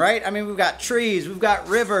Eden, right? I mean, we've got trees, we've got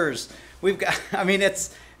rivers, we've got, I mean,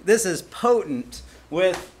 this is potent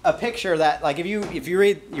with a picture that, like, if you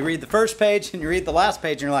read the first page and you read the last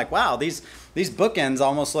page and you're like, wow, these bookends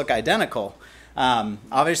almost look identical.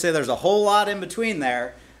 Obviously there's a whole lot in between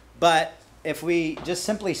there, but if we just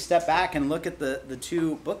simply step back and look at the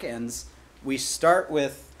two bookends, we start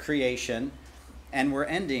with creation and we're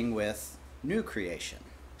ending with new creation,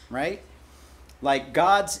 right? Like,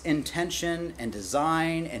 God's intention and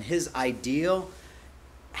design and his ideal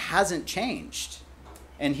hasn't changed.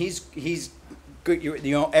 And he's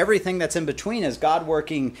everything that's in between is God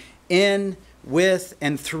working in, with,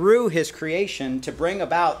 and through his creation to bring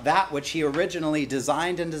about that which he originally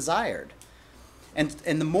designed and desired. And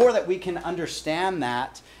the more that we can understand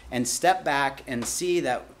that and step back and see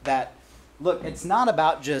that look, it's not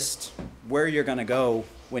about just where you're going to go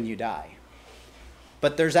when you die.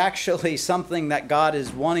 But there's actually something that God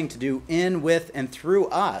is wanting to do in, with, and through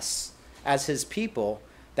us as his people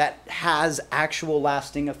that has actual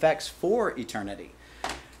lasting effects for eternity.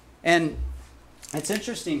 And it's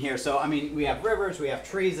interesting here. So, I mean, we have rivers, we have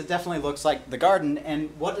trees. It definitely looks like the garden. And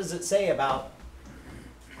what does it say about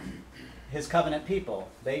his covenant people?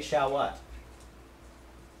 They shall what?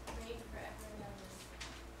 Reign forever and ever.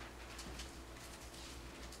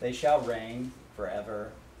 They shall reign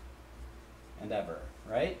forever and ever,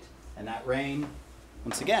 right? And that reign,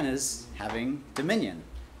 once again, is having dominion.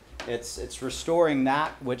 It's restoring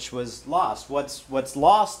that which was lost. What's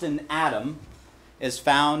lost in Adam is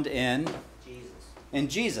found in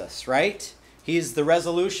Jesus, right? He's the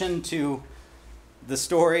resolution to the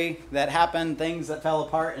story that happened, things that fell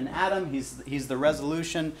apart in Adam. He's the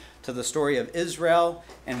resolution to the story of Israel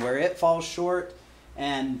and where it falls short.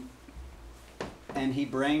 And he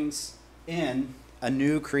brings in a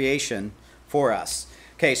new creation for us.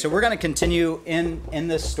 Okay, so we're going to continue in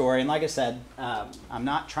this story. And like I said, I'm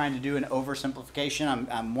not trying to do an oversimplification.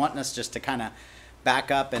 I'm wanting us just to kind of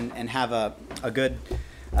back up and have a good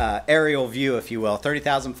aerial view, if you will,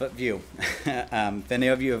 30,000-foot view. If any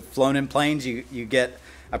of you have flown in planes, you get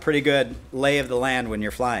a pretty good lay of the land when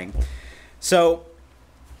you're flying. So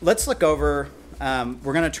let's look over.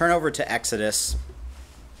 We're going to turn over to Exodus.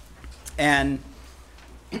 And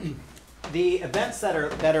the events that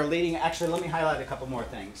are leading, actually, let me highlight a couple more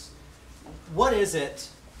things. What is it,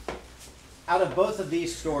 out of both of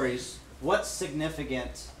these stories, what's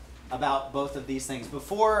significant about both of these things?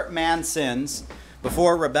 Before man sins,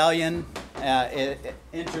 before rebellion it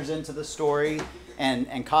enters into the story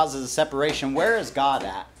and causes a separation, where is God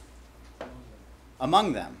at?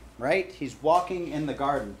 Among them, right? He's walking in the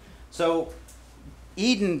garden. So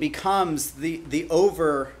Eden becomes the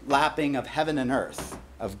overlapping of heaven and earth,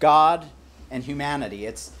 of God and humanity.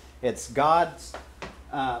 It's God's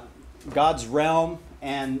realm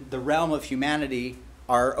and the realm of humanity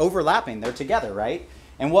are overlapping. They're together, right?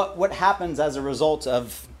 And what happens as a result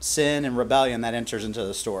of sin and rebellion that enters into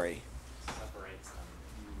the story? Separates them.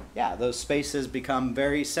 Yeah, those spaces become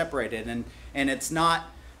very separated. And it's not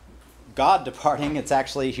God departing, it's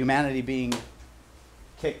actually humanity being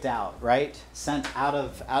kicked out, right? Sent out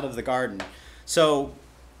of the garden. So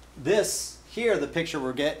this here, the picture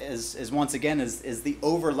we're getting is once again is the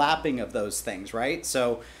overlapping of those things, right?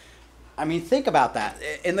 So, I mean, think about that.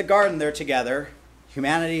 In the garden, they're together.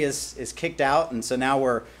 Humanity is kicked out, and so now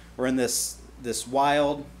we're in this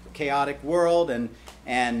wild, chaotic world, and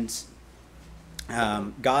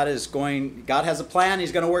God has a plan.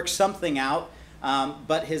 He's going to work something out,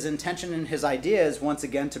 but his intention and his idea is once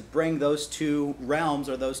again to bring those two realms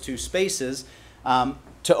or those two spaces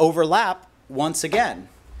to overlap once again.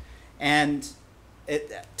 And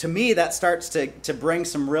to me, that starts to bring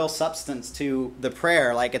some real substance to the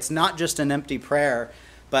prayer. Like, it's not just an empty prayer,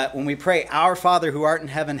 but when we pray, Our Father who art in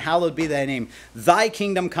heaven, hallowed be thy name. Thy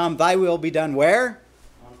kingdom come, thy will be done where?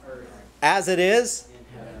 On earth. As it is?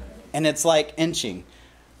 In heaven. And it's like inching.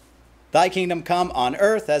 Thy kingdom come on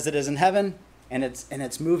earth as it is in heaven. And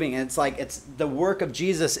it's moving. And it's like it's the work of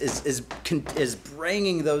Jesus is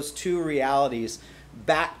bringing those two realities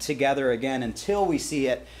back together again until we see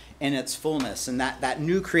it in its fullness. And that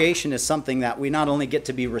new creation is something that we not only get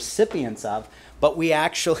to be recipients of, but we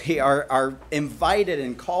actually are invited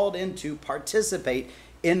and called in to participate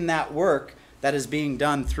in that work that is being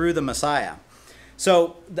done through the Messiah.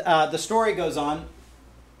 So the story goes on.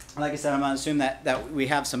 Like I said, I'm going to assume that we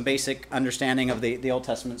have some basic understanding of the Old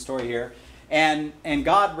Testament story here. And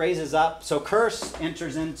God raises up. So curse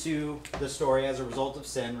enters into the story as a result of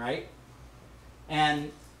sin, right?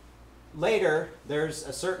 And later, there's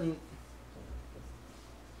a certain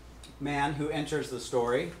man who enters the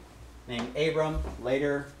story named Abram,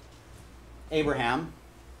 later Abraham.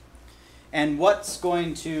 And what's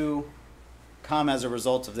going to come as a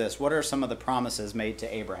result of this? What are some of the promises made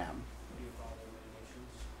to Abraham? Be a father of many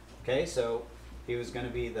nations. Okay, so he was going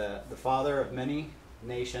to be the father of many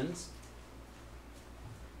nations.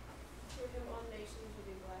 Through him all nations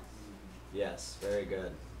will be blessed. Yes, very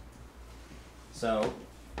good. So,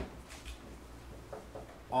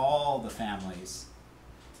 all the families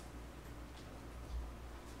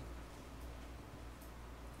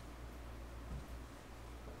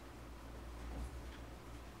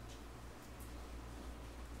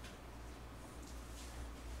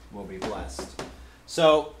will be blessed.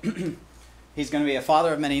 So, he's going to be a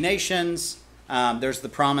father of many nations. There's the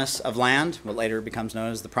promise of land, what later becomes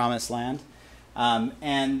known as the promised land.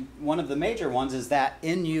 And one of the major ones is that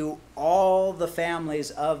in you all the families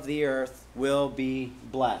of the earth will be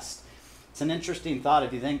blessed. It's an interesting thought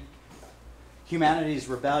if you think humanity's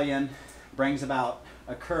rebellion brings about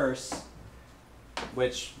a curse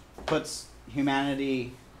which puts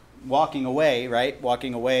humanity walking away, right?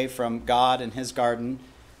 Walking away from God and his garden,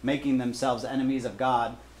 making themselves enemies of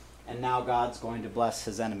God, and now God's going to bless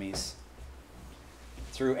his enemies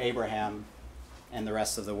through Abraham and the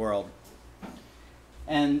rest of the world.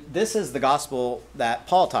 And this is the gospel that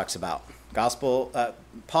Paul talks about.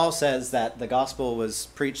 Paul says that the gospel was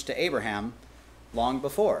preached to Abraham long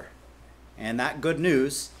before. And that good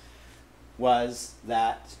news was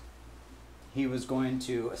that he was going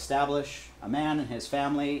to establish a man and his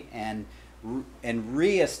family and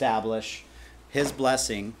reestablish his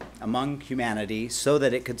blessing among humanity so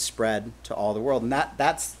that it could spread to all the world. And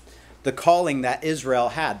that's the calling that Israel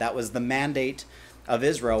had. That was the mandate of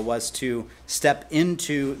Israel was to step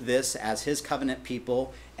into this as his covenant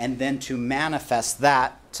people and then to manifest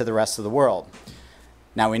that to the rest of the world.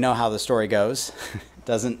 Now we know how the story goes.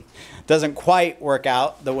 doesn't quite work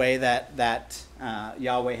out the way that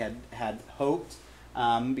Yahweh had hoped,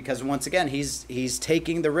 because once again he's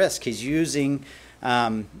taking the risk. He's using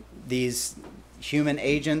these human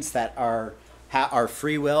agents that are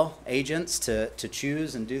free will agents to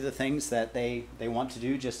choose and do the things that they want to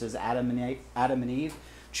do, just as Adam and Eve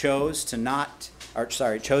chose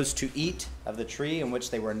to eat of the tree in which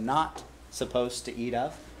they were not supposed to eat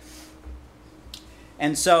of.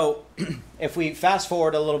 And so if we fast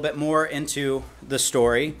forward a little bit more into the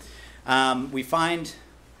story, we find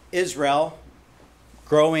Israel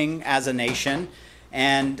growing as a nation,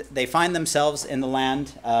 and they find themselves in the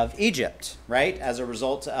land of Egypt, right? As a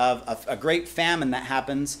result of a great famine that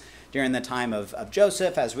happens during the time of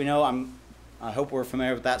Joseph. As we know, I hope we're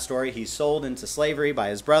familiar with that story. He's sold into slavery by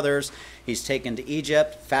his brothers. He's taken to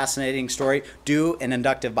Egypt. Fascinating story. Do an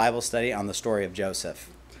inductive Bible study on the story of Joseph.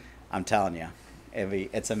 I'm telling you,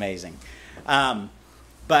 it's amazing.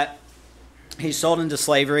 But he's sold into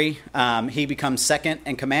slavery. He becomes second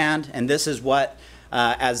in command, and this is what,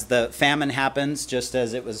 as the famine happens, just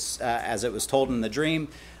as it was told in the dream,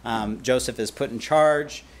 Joseph is put in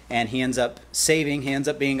charge, and he ends up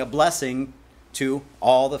being a blessing to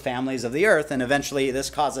all the families of the earth, and eventually this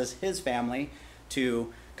causes his family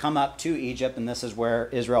to come up to Egypt, and this is where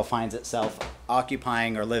Israel finds itself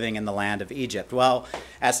occupying or living in the land of Egypt. Well,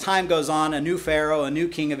 as time goes on, a new pharaoh, a new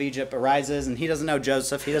king of Egypt arises, and he doesn't know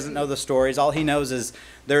Joseph, he doesn't know the stories. All he knows is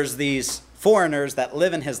there's these foreigners that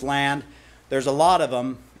live in his land. There's a lot of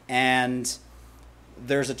them, and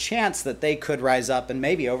there's a chance that they could rise up and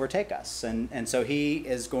maybe overtake us. And so he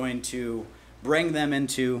is going to bring them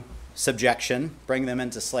into subjection, bring them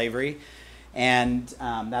into slavery, and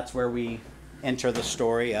that's where we enter the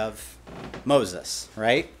story of Moses,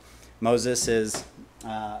 right? Moses is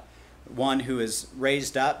one who is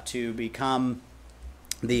raised up to become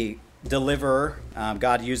the deliverer.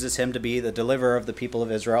 God uses him to be the deliverer of the people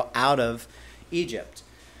of Israel out of Egypt.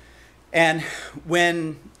 And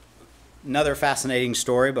when, another fascinating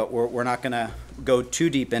story, but we're not going to go too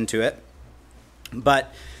deep into it,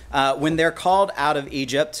 but when they're called out of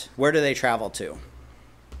Egypt, where do they travel to?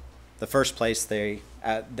 The first place they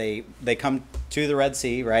come to the Red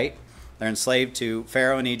Sea, right? They're enslaved to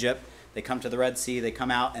Pharaoh in Egypt. They come to the Red Sea, they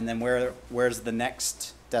come out, and then where's the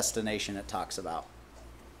next destination it talks about?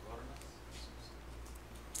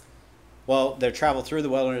 Well, they travel through the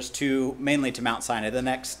wilderness mainly to Mount Sinai, the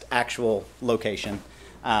next actual location.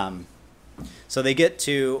 So they get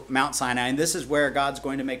to Mount Sinai, and this is where God's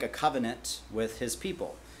going to make a covenant with his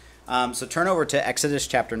people. So turn over to Exodus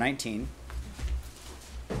chapter 19.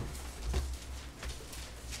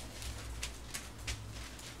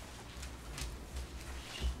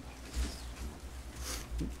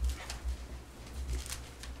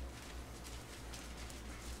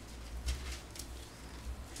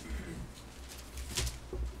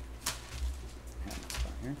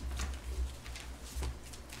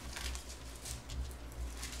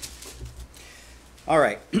 All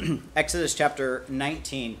right, Exodus chapter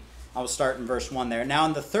 19. I will start in verse 1 there. Now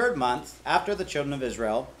in the 3rd month, after the children of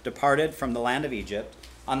Israel departed from the land of Egypt,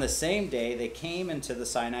 on the same day they came into the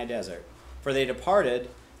Sinai desert. For they departed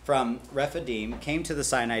from Rephidim, came to the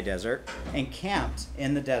Sinai desert, and camped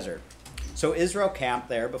in the desert. So Israel camped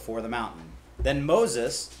there before the mountain. Then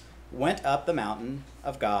Moses went up the mountain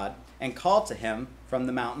of God and called to him from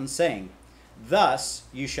the mountain, saying, Thus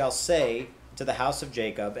you shall say to the house of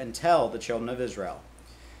Jacob and tell the children of Israel,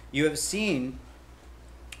 You have seen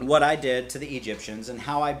what I did to the Egyptians and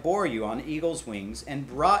how I bore you on eagle's wings and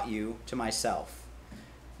brought you to myself.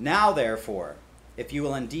 Now therefore, if you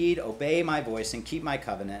will indeed obey my voice and keep my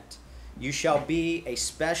covenant, you shall be a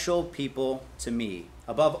special people to me,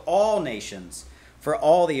 above all nations, for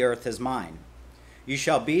all the earth is mine. You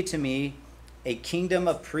shall be to me a kingdom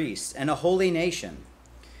of priests and a holy nation.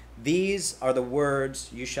 These are the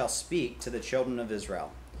words you shall speak to the children of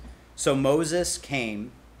Israel. So Moses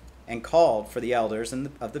came and called for the elders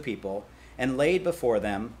of the people and laid before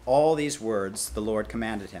them all these words the Lord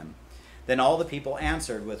commanded him. Then all the people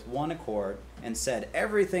answered with one accord and said,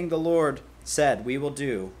 Everything the Lord said we will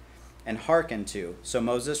do and hearken to. So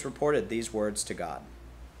Moses reported these words to God.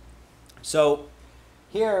 So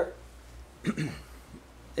here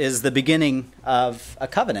is the beginning of a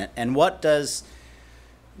covenant. And what does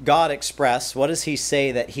God express? What does he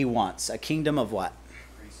say that he wants? A kingdom of what?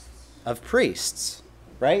 Priests. Of priests,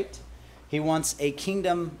 right? He wants a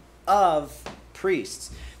kingdom of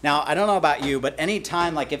priests. Now, I don't know about you, but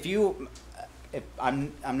anytime, like if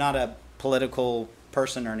I'm not a political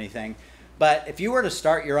person or anything, but if you were to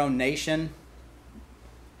start your own nation,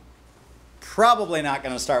 probably not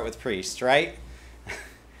going to start with priests, right?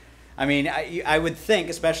 I mean, I would think,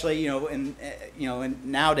 especially in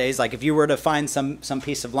nowadays, like if you were to find some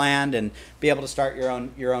piece of land and be able to start your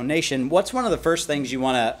own nation, what's one of the first things you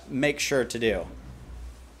want to make sure to do?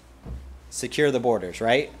 Secure the borders,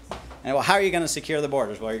 right? And well, how are you going to secure the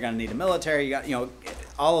borders? Well, you're going to need a military. You got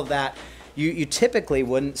all of that. You typically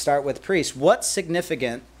wouldn't start with priests. What's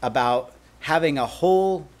significant about having a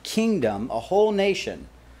whole kingdom, a whole nation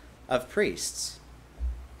of priests?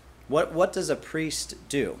 What does a priest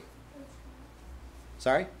do?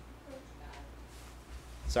 Sorry?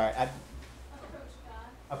 Sorry.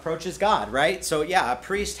 Approaches God, right? So yeah, a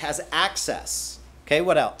priest has access. Okay,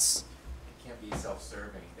 what else? It can't be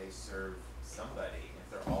self-serving. They serve somebody. If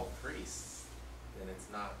they're all priests, then it's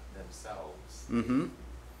not themselves. Mm-hmm.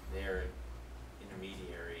 They're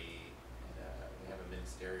intermediary, and they have a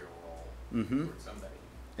ministerial role Mm-hmm. for somebody.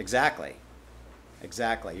 Exactly.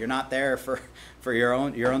 You're not there for your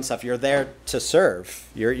own stuff. You're there to serve.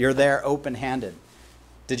 You're there open-handed.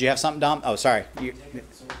 Did you have something, Dom? Oh, sorry. Taking up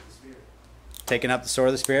the sword of the Spirit. Taking up the sword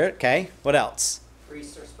of the Spirit. Okay. What else?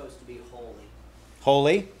 Priests are supposed to be holy.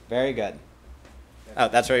 Holy. Very good. Oh,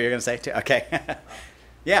 that's what you're going to say too. Okay.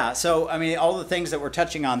 Yeah. So I mean, all the things that we're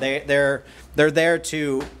touching on, they're there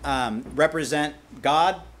to represent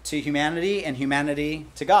God to humanity and humanity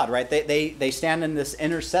to God. Right? They stand in this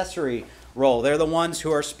intercessory role. They're the ones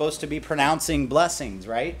who are supposed to be pronouncing blessings.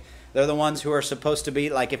 Right? They're the ones who are supposed to be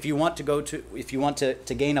like, if you want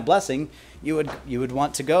to gain a blessing, you would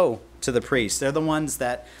want to go to the priest. They're the ones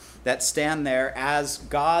that stand there as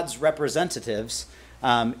God's representatives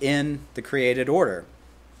in the created order.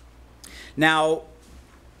 Now,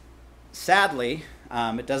 sadly,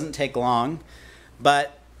 it doesn't take long,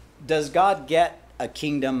 but does God get a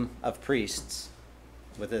kingdom of priests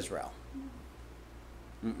with Israel?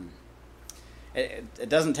 Mm-mm. It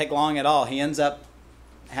doesn't take long at all. He ends up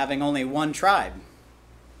having only one tribe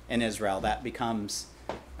in Israel that becomes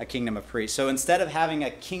a kingdom of priests. So instead of having a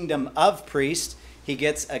kingdom of priests, he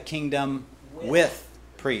gets a kingdom with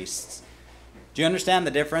priests. Do you understand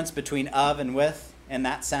the difference between of and with in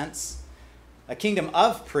that sense? A kingdom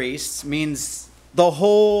of priests means the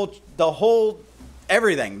whole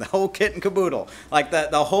everything, the whole kit and caboodle. Like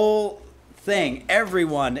the whole thing,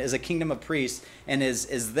 everyone is a kingdom of priests and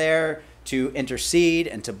is there to intercede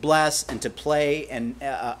and to bless and to play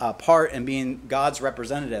a part in being God's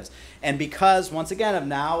representatives. And because, once again, of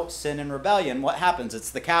now sin and rebellion, what happens?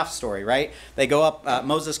 It's the calf story, right? They go up,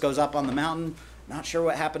 Moses goes up on the mountain, not sure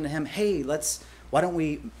what happened to him. Hey, why don't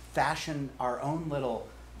we fashion our own little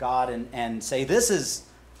God and say, this is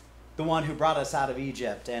the one who brought us out of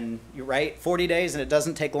Egypt. And you're right, 40 days, and it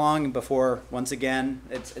doesn't take long before, once again,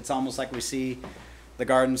 it's almost like we see the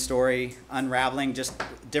garden story unraveling, just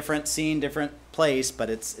different scene, different place, but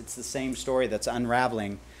it's the same story that's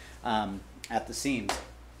unraveling at the seams.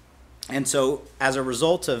 And so as a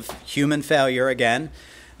result of human failure again,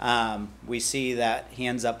 we see that he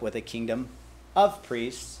ends up with a kingdom of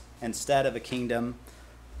priests instead of a kingdom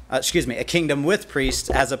with priests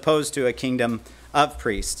as opposed to a kingdom of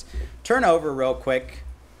priests. Turn over real quick.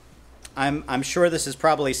 I'm sure this is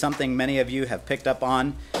probably something many of you have picked up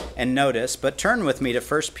on and noticed, but turn with me to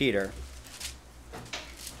 1 Peter.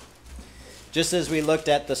 Just as we looked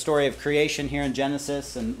at the story of creation here in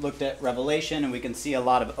Genesis and looked at Revelation, and we can see a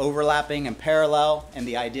lot of overlapping and parallel in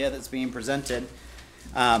the idea that's being presented.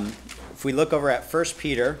 If we look over at 1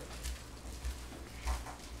 Peter,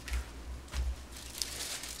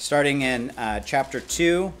 starting in chapter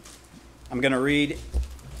 2, I'm going to read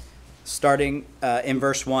starting in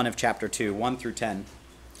verse 1 of chapter 2, 1 through 10.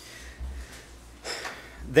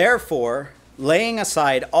 Therefore, laying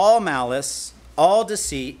aside all malice, all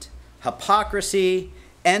deceit, hypocrisy,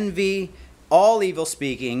 envy, all evil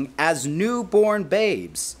speaking, as newborn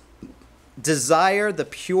babes, desire the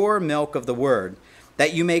pure milk of the word,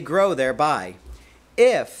 that you may grow thereby,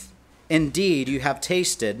 if indeed you have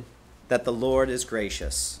tasted that the Lord is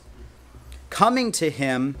gracious. Coming to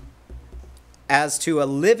him as to a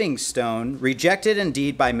living stone, rejected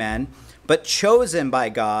indeed by men, but chosen by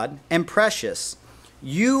God and precious.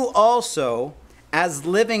 You also, as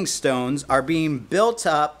living stones, are being built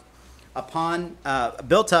up and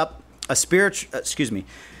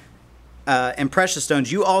precious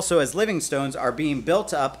stones. You also, as living stones, are being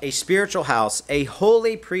built up a spiritual house, a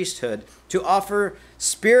holy priesthood, to offer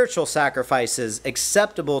spiritual sacrifices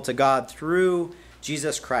acceptable to God through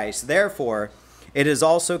Jesus Christ. Therefore, it is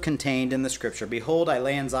also contained in the scripture, behold, I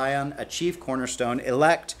lay in Zion a chief cornerstone,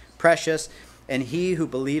 elect, precious, and he who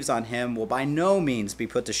believes on him will by no means be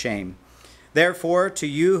put to shame. Therefore, to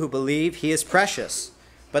you who believe, he is precious.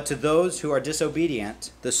 But to those who are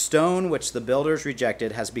disobedient, the stone which the builders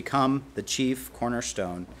rejected has become the chief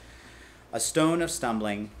cornerstone, a stone of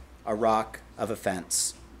stumbling, a rock of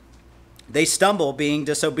offense. They stumble, being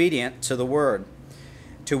disobedient to the word,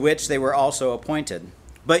 to which they were also appointed.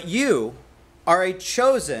 But you are a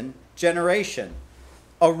chosen generation,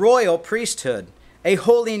 a royal priesthood, a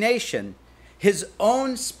holy nation, his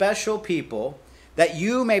own special people, that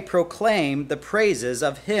you may proclaim the praises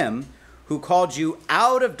of him who called you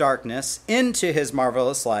out of darkness into his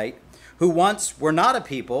marvelous light, who once were not a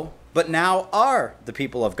people, but now are the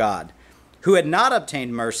people of God, who had not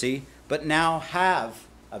obtained mercy, but now have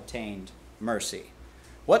obtained mercy.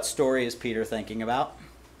 What story is Peter thinking about?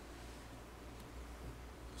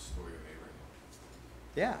 The story of Abraham,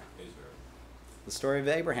 Yeah, Israel. the story of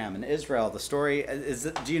Abraham and Israel. The story is.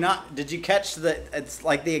 Did you catch the? It's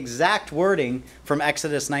like the exact wording from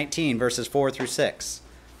Exodus 19, verses 4 through 6.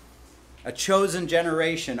 A chosen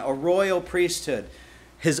generation, a royal priesthood,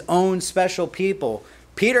 his own special people.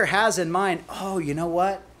 Peter has in mind, oh, you know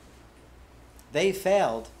what? They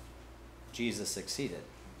failed, Jesus succeeded.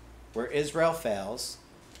 Where Israel fails,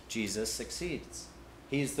 Jesus succeeds.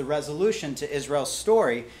 He's the resolution to Israel's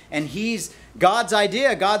story, and he's God's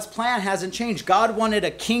idea. God's plan hasn't changed. God wanted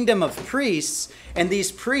a kingdom of priests, and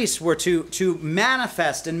these priests were to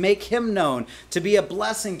manifest and make him known, to be a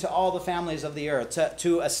blessing to all the families of the earth,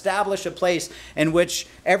 to establish a place in which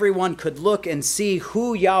everyone could look and see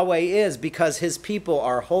who Yahweh is, because his people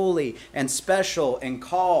are holy and special and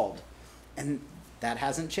called. And that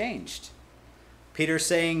hasn't changed. Peter's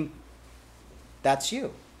saying, that's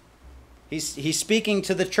you. He's speaking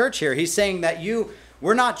to the church here. He's saying that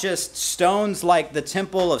we're not just stones like the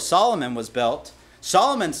temple of Solomon was built.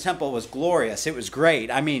 Solomon's temple was glorious. It was great.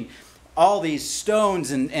 I mean, all these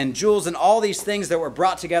stones and jewels and all these things that were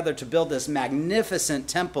brought together to build this magnificent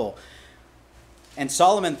temple. And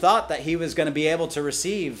Solomon thought that he was going to be able to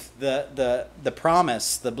receive the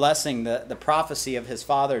promise, the blessing, the prophecy of his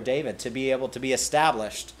father David, to be able to be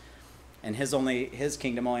established. And his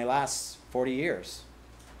kingdom only lasts 40 years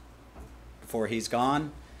before he's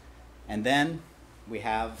gone. And then we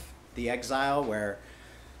have the exile where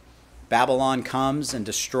Babylon comes and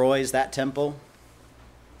destroys that temple.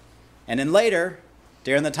 And then later,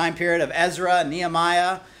 during the time period of Ezra and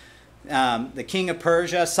Nehemiah, the king of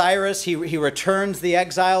Persia, Cyrus, he returns the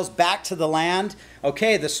exiles back to the land.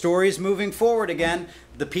 Okay, the story's moving forward again.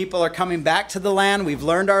 The people are coming back to the land. We've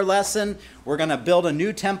learned our lesson. We're going to build a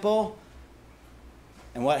new temple.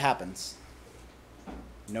 And what happens?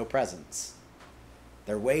 No presence.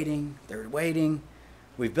 They're waiting.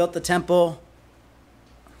 We've built the temple.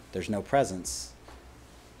 There's no presence.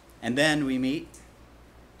 And then we meet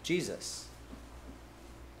Jesus.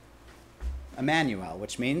 Emmanuel,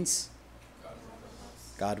 which means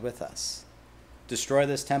God with us. Destroy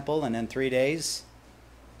this temple, and in 3 days,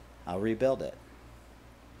 I'll rebuild it.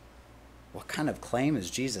 What kind of claim is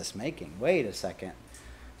Jesus making? Wait a second.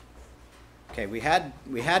 Okay, we had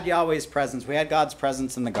Yahweh's presence. We had God's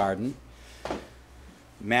presence in the garden.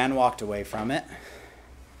 Man walked away from it.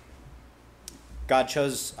 God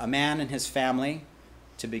chose a man and his family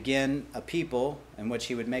to begin a people in which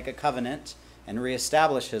he would make a covenant and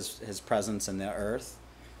reestablish his presence in the earth.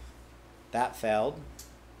 That failed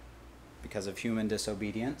because of human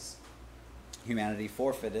disobedience. Humanity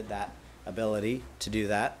forfeited that ability to do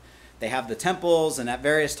that. They have the temples, and at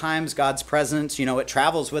various times God's presence, it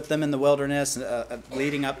travels with them in the wilderness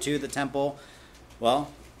leading up to the temple.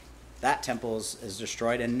 Well, that temple is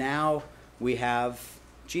destroyed, and now we have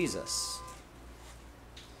Jesus.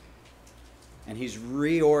 And he's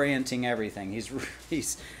reorienting everything.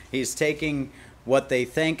 He's taking what they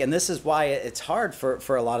think, and this is why it's hard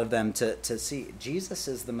for a lot of them to see Jesus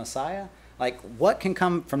is the Messiah. Like, what can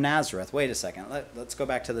come from Nazareth? Wait a second. Let's go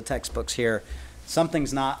back to the textbooks here.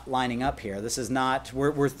 Something's not lining up here. This is not.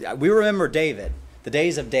 We remember David, the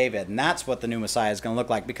days of David, and that's what the new Messiah is going to look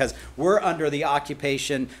like, because we're under the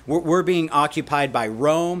occupation. We're being occupied by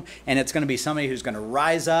Rome, and it's going to be somebody who's going to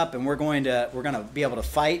rise up, and we're going to be able to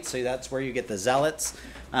fight. So that's where you get the zealots,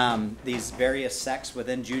 these various sects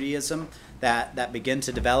within Judaism that begin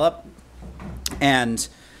to develop. And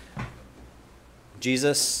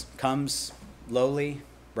Jesus comes lowly,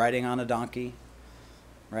 riding on a donkey,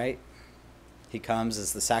 right? He comes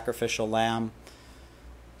as the sacrificial lamb.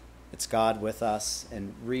 It's God with us,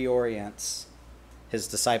 and reorients his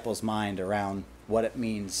disciples' mind around what it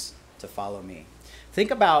means to follow me. Think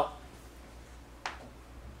about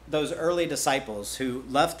those early disciples who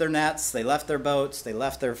left their nets, they left their boats, they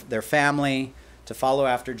left their family to follow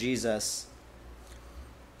after Jesus.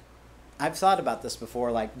 I've thought about this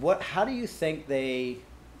before. Like, what do you think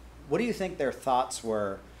their thoughts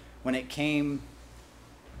were when it came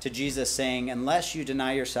to Jesus saying, unless you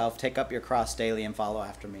deny yourself, take up your cross daily and follow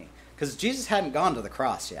after me? Because Jesus hadn't gone to the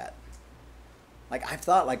cross yet. Like, I've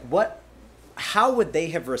thought, like, how would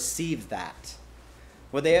they have received that?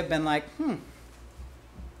 Would they have been like,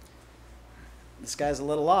 this guy's a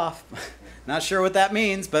little off. Not sure what that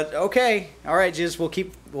means, but okay. All right, Jesus, we'll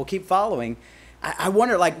keep following. I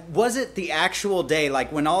wonder, like, was it the actual day,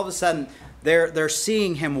 like when all of a sudden they're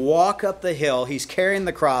seeing him walk up the hill, he's carrying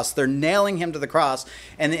the cross, they're nailing him to the cross,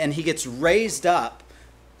 and he gets raised up.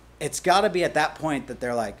 It's got to be at that point that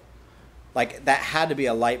they're like that had to be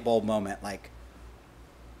a light bulb moment, like,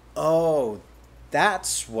 oh,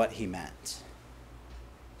 that's what he meant.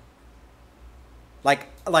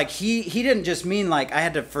 Like he didn't just mean like I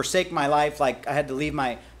had to forsake my life, like I had to leave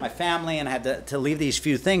my family and I had to leave these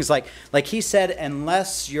few things. Like he said,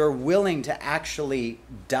 unless you're willing to actually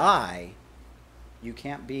die, you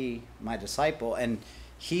can't be my disciple. And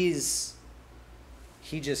he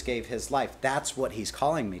just gave his life. That's what he's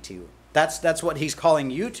calling me to. That's what he's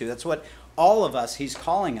calling you to. That's what all of us, he's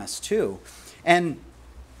calling us to. And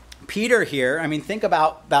Peter here, I mean, think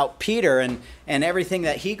about Peter and everything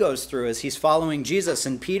that he goes through as he's following Jesus.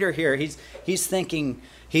 And Peter here, he's thinking,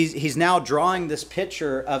 he's now drawing this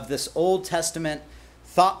picture of this Old Testament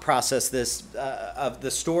thought process, this of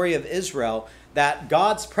the story of Israel, that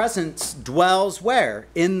God's presence dwells where?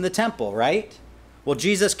 In the temple, right? Well,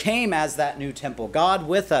 Jesus came as that new temple, God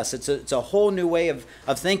with us. It's a whole new way of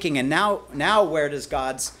thinking. And now where does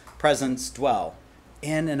God's presence dwell?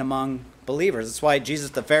 In and among believers. That's why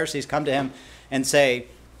the Pharisees come to him and say,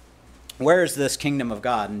 where is this kingdom of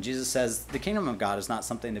God? And Jesus says, the kingdom of God is not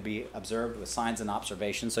something to be observed with signs and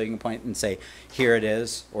observations. So you can point and say, here it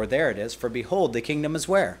is, or there it is. For behold, the kingdom is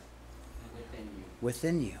where? Within you.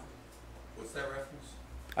 Within you. What's that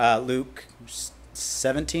reference? Luke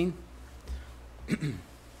 17.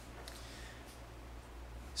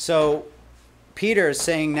 So Peter is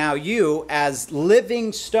saying now you as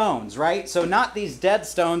living stones, right? So not these dead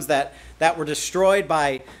stones that were destroyed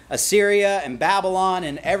by Assyria and Babylon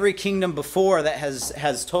and every kingdom before that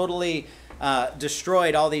has totally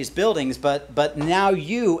destroyed all these buildings, but now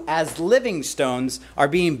you as living stones are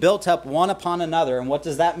being built up one upon another. And what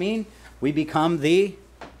does that mean? We become it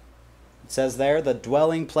says there, the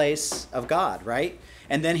dwelling place of God, right?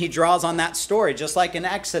 And then he draws on that story, just like in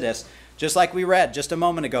Exodus. Just like we read just a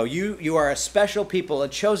moment ago, you are a special people, a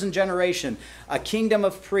chosen generation, a kingdom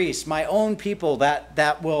of priests, my own people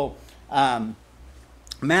that will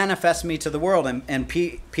manifest me to the world. And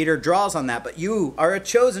Peter draws on that. But you are a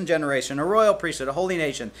chosen generation, a royal priesthood, a holy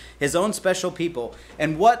nation, his own special people.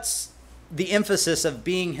 And what's the emphasis of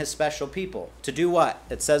being his special people? To do what?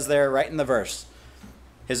 It says there right in the verse.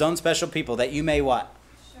 His own special people, that you may what?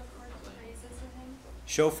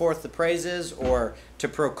 Show forth the praises, or to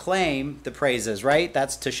proclaim the praises, right?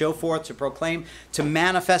 That's to show forth, to proclaim, to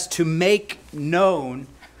manifest, to make known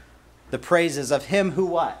the praises of him who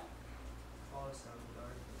what?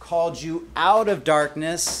 Called you out of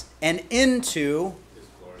darkness and into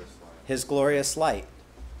his glorious light.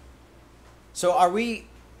 So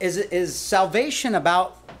is salvation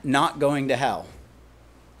about not going to hell?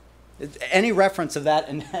 Any reference of that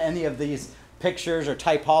in any of these pictures or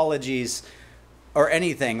typologies or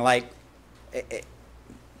anything, like,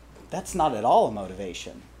 that's not at all a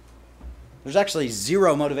motivation. There's actually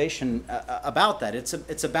zero motivation about that.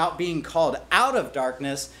 It's about being called out of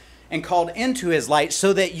darkness and called into his light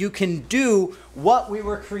so that you can do what we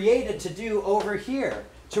were created to do over here,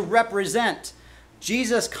 to represent.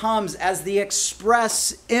 Jesus comes as the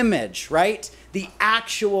express image, right? The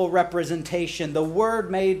actual representation, the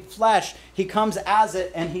Word made flesh. He comes as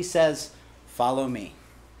it and he says, follow me.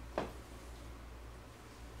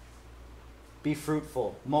 Be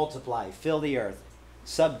fruitful, multiply, fill the earth,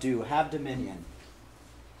 subdue, have dominion,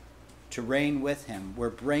 to reign with him.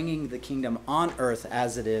 We're bringing the kingdom on earth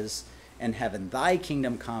as it is in heaven. Thy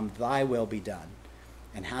kingdom come, thy will be done.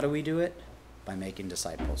 And how do we do it? By making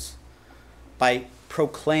disciples. By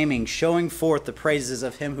proclaiming, showing forth the praises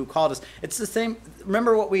of him who called us. It's the same.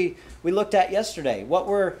 Remember what we looked at yesterday. What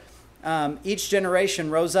were each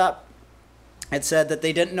generation rose up. It said that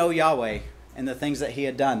they didn't know Yahweh and the things that he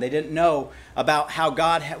had done. They didn't know about how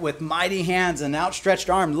God, with mighty hands and outstretched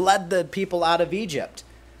arm, led the people out of Egypt.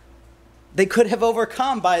 They could have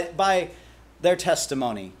overcome by their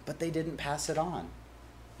testimony, but they didn't pass it on.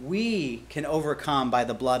 We can overcome by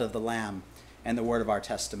the blood of the Lamb and the word of our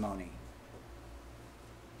testimony.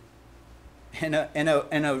 In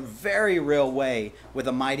a very real way, with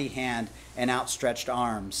a mighty hand and outstretched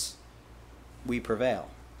arms, we prevail.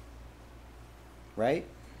 right?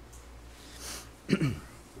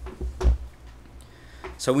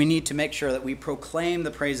 So we need to make sure that we proclaim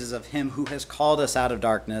the praises of him who has called us out of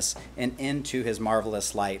darkness and into his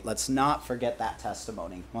marvelous light. Let's not forget that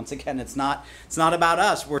testimony. Once again, it's not about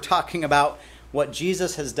us. We're talking about what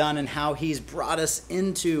Jesus has done and how he's brought us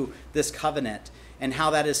into this covenant and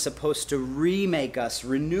how that is supposed to remake us,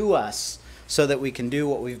 renew us, so that we can do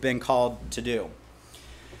what we've been called to do.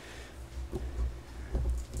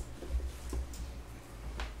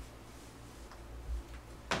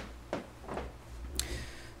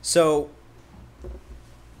 So,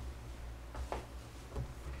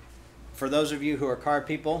 for those of you who are car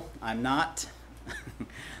people, I'm not,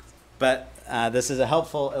 but this is a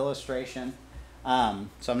helpful illustration.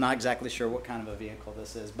 So I'm not exactly sure what kind of a vehicle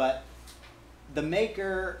this is, but the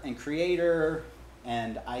maker and creator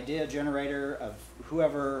and idea generator of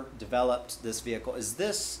whoever developed this vehicle, is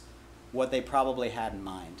this what they probably had in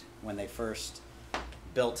mind when they first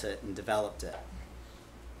built it and developed it?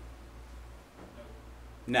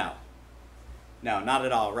 No, not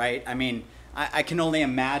at all, right? I mean, I can only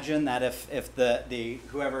imagine that if the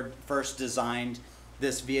whoever first designed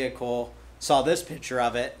this vehicle saw this picture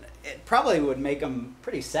of it, it probably would make them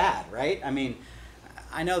pretty sad, right? I mean,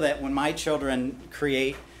 I know that when my children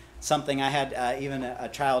create something, I had even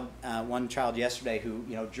one child yesterday who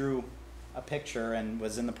drew a picture and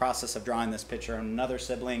was in the process of drawing this picture, and another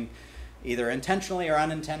sibling, either intentionally or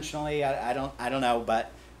unintentionally, I don't know,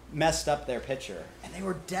 but messed up their picture, and they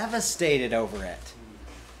were devastated over it.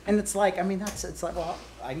 And it's like, I mean, it's like, well,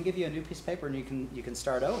 I can give you a new piece of paper and you can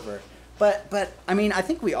start over. But I mean, I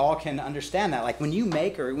think we all can understand that. Like when you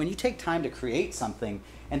make or when you take time to create something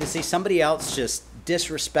and to see somebody else just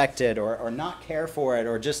disrespect it or not care for it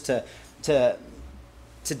or just to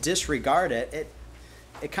disregard it,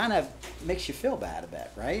 it kind of makes you feel bad a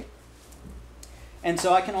bit, right? And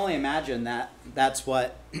so I can only imagine that that's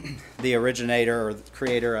what the originator or the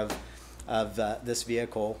creator of this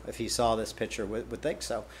vehicle, if he saw this picture, would think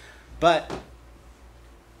so. But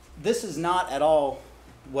this is not at all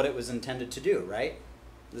what it was intended to do, right?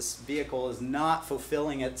 This vehicle is not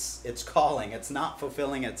fulfilling its calling. It's not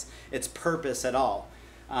fulfilling its purpose at all.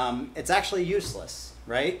 It's actually useless,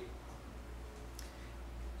 right?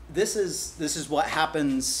 This is what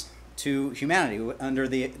happens to humanity under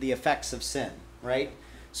the effects of sin, right?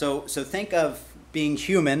 So think of being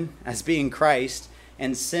human as being Christ,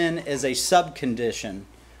 and sin is a subcondition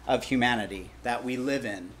of humanity that we live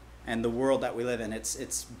in and the world that we live in.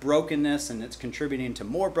 It's brokenness, and it's contributing to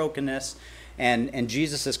more brokenness, and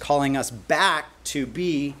Jesus is calling us back to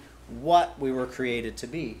be what we were created to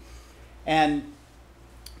be.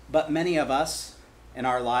 But many of us in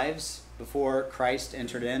our lives, before Christ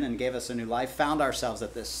entered in and gave us a new life, found ourselves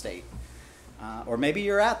at this state. Or maybe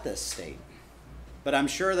you're at this state. But I'm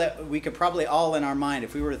sure that we could probably all in our mind,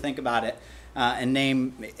 if we were to think about it, and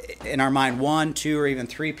name in our mind 1, 2, or even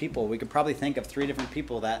 3 people, we could probably think of 3 different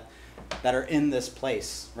people that are in this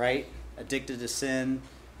place, right? Addicted to sin,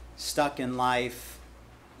 stuck in life,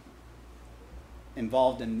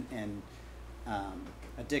 involved in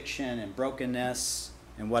addiction and brokenness,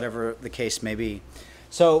 and whatever the case may be.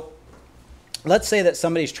 So let's say that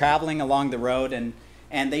somebody's traveling along the road and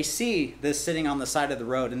they see this sitting on the side of the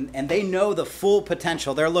road, and they know the full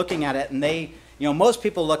potential. They're looking at it, and most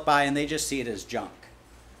people look by and they just see it as junk.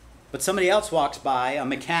 But somebody else walks by, a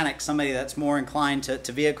mechanic, somebody that's more inclined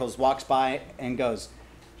to vehicles, walks by and goes,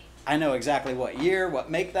 I know exactly what year, what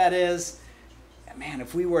make that is. Man,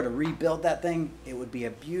 if we were to rebuild that thing, it would be a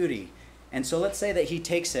beauty. And so let's say that he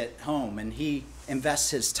takes it home and he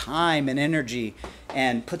invests his time and energy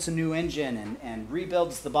and puts a new engine and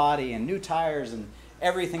rebuilds the body and new tires and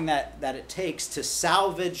everything that it takes to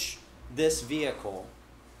salvage this vehicle.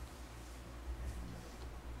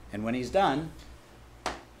 And when he's done,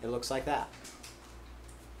 it looks like that.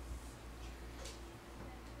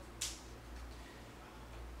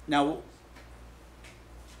 Now,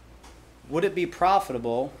 would it be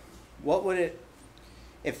profitable? What would it,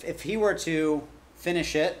 if he were to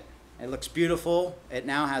finish it, it looks beautiful, it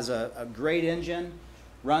now has a great engine,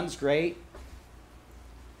 runs great,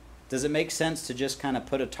 does it make sense to just kind of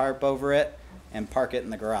put a tarp over it and park it in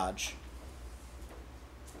the garage?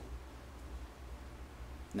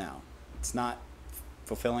 No, it's not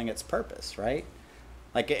fulfilling its purpose, right?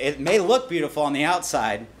 Like it may look beautiful on the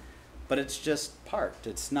outside, but it's just parked.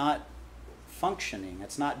 It's not functioning.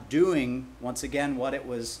 It's not doing, once again, what it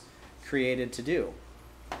was created to do.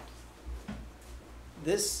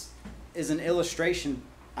 This is an illustration.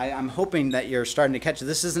 I'm hoping that you're starting to catch it.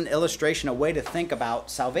 This is an illustration, a way to think about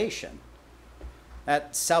salvation.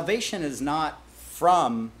 That salvation is not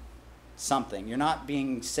from something. You're not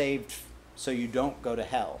being saved so you don't go to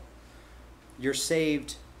hell. You're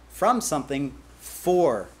saved from something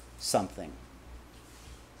for something.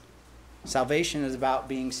 Salvation is about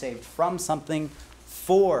being saved from something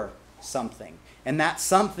for something. And that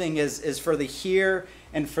something is for the here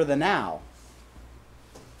and for the now.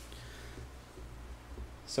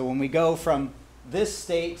 So when we go from this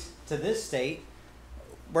state to this state,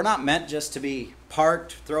 we're not meant just to be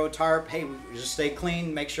parked, throw a tarp, hey, just stay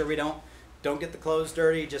clean, make sure we don't get the clothes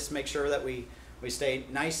dirty, just make sure that we stay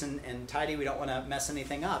nice and tidy, we don't want to mess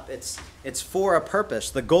anything up. It's for a purpose.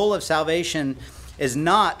 The goal of salvation is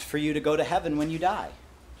not for you to go to heaven when you die.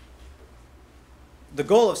 The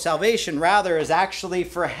goal of salvation, rather, is actually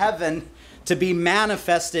for heaven to be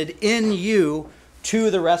manifested in you to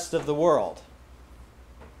the rest of the world.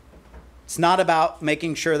 It's not about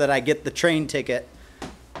making sure that I get the train ticket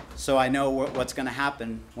so I know what's going to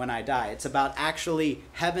happen when I die. It's about actually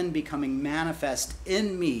heaven becoming manifest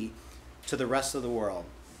in me to the rest of the world,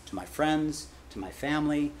 to my friends, to my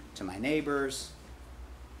family, to my neighbors,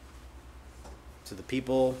 to the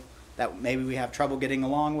people that maybe we have trouble getting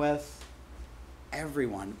along with.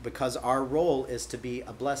 Everyone, because our role is to be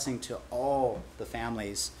a blessing to all the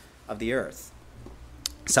families of the earth.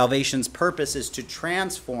 Salvation's purpose is to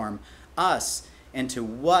transform us into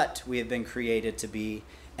what we have been created to be,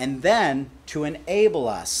 and then to enable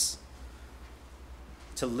us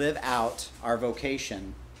to live out our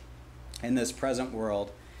vocation in this present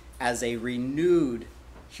world as a renewed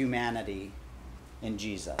humanity in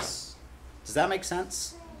Jesus. Does that make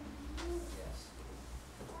sense? Yes.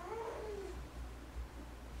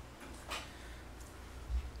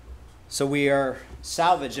 So we are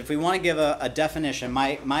salvaged. If we want to give a definition,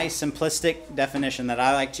 my simplistic definition that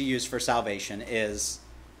I like to use for salvation is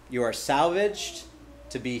you are salvaged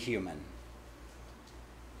to be human.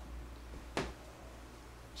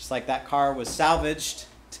 Just like that car was salvaged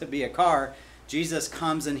to be a car, Jesus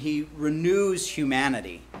comes and he renews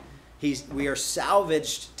humanity. We are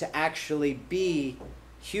salvaged to actually be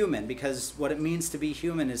human, because what it means to be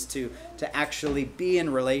human is to actually be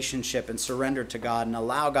in relationship and surrender to God and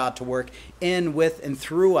allow God to work in, with, and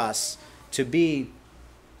through us to be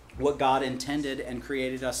what God intended and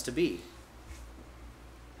created us to be.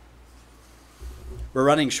 We're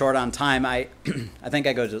running short on time. I think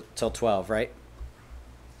I go till 12, right?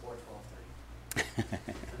 4:12:30.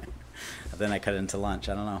 Then I cut into lunch.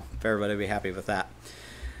 I don't know if everybody will be happy with that.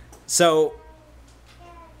 So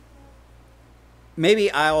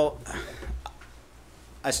maybe I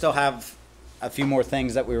still have a few more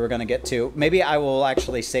things that we were going to get to. Maybe I will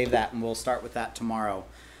actually save that and we'll start with that tomorrow.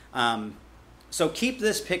 So keep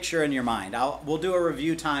this picture in your mind. We'll do a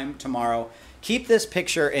review time tomorrow. Keep this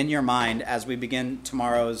picture in your mind as we begin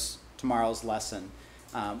tomorrow's lesson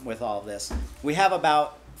with all of this. We have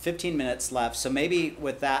about 15 minutes left, so maybe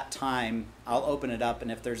with that time, I'll open it up,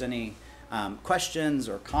 and if there's any questions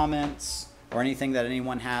or comments or anything that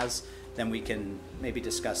anyone has, then we can maybe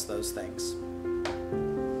discuss those things.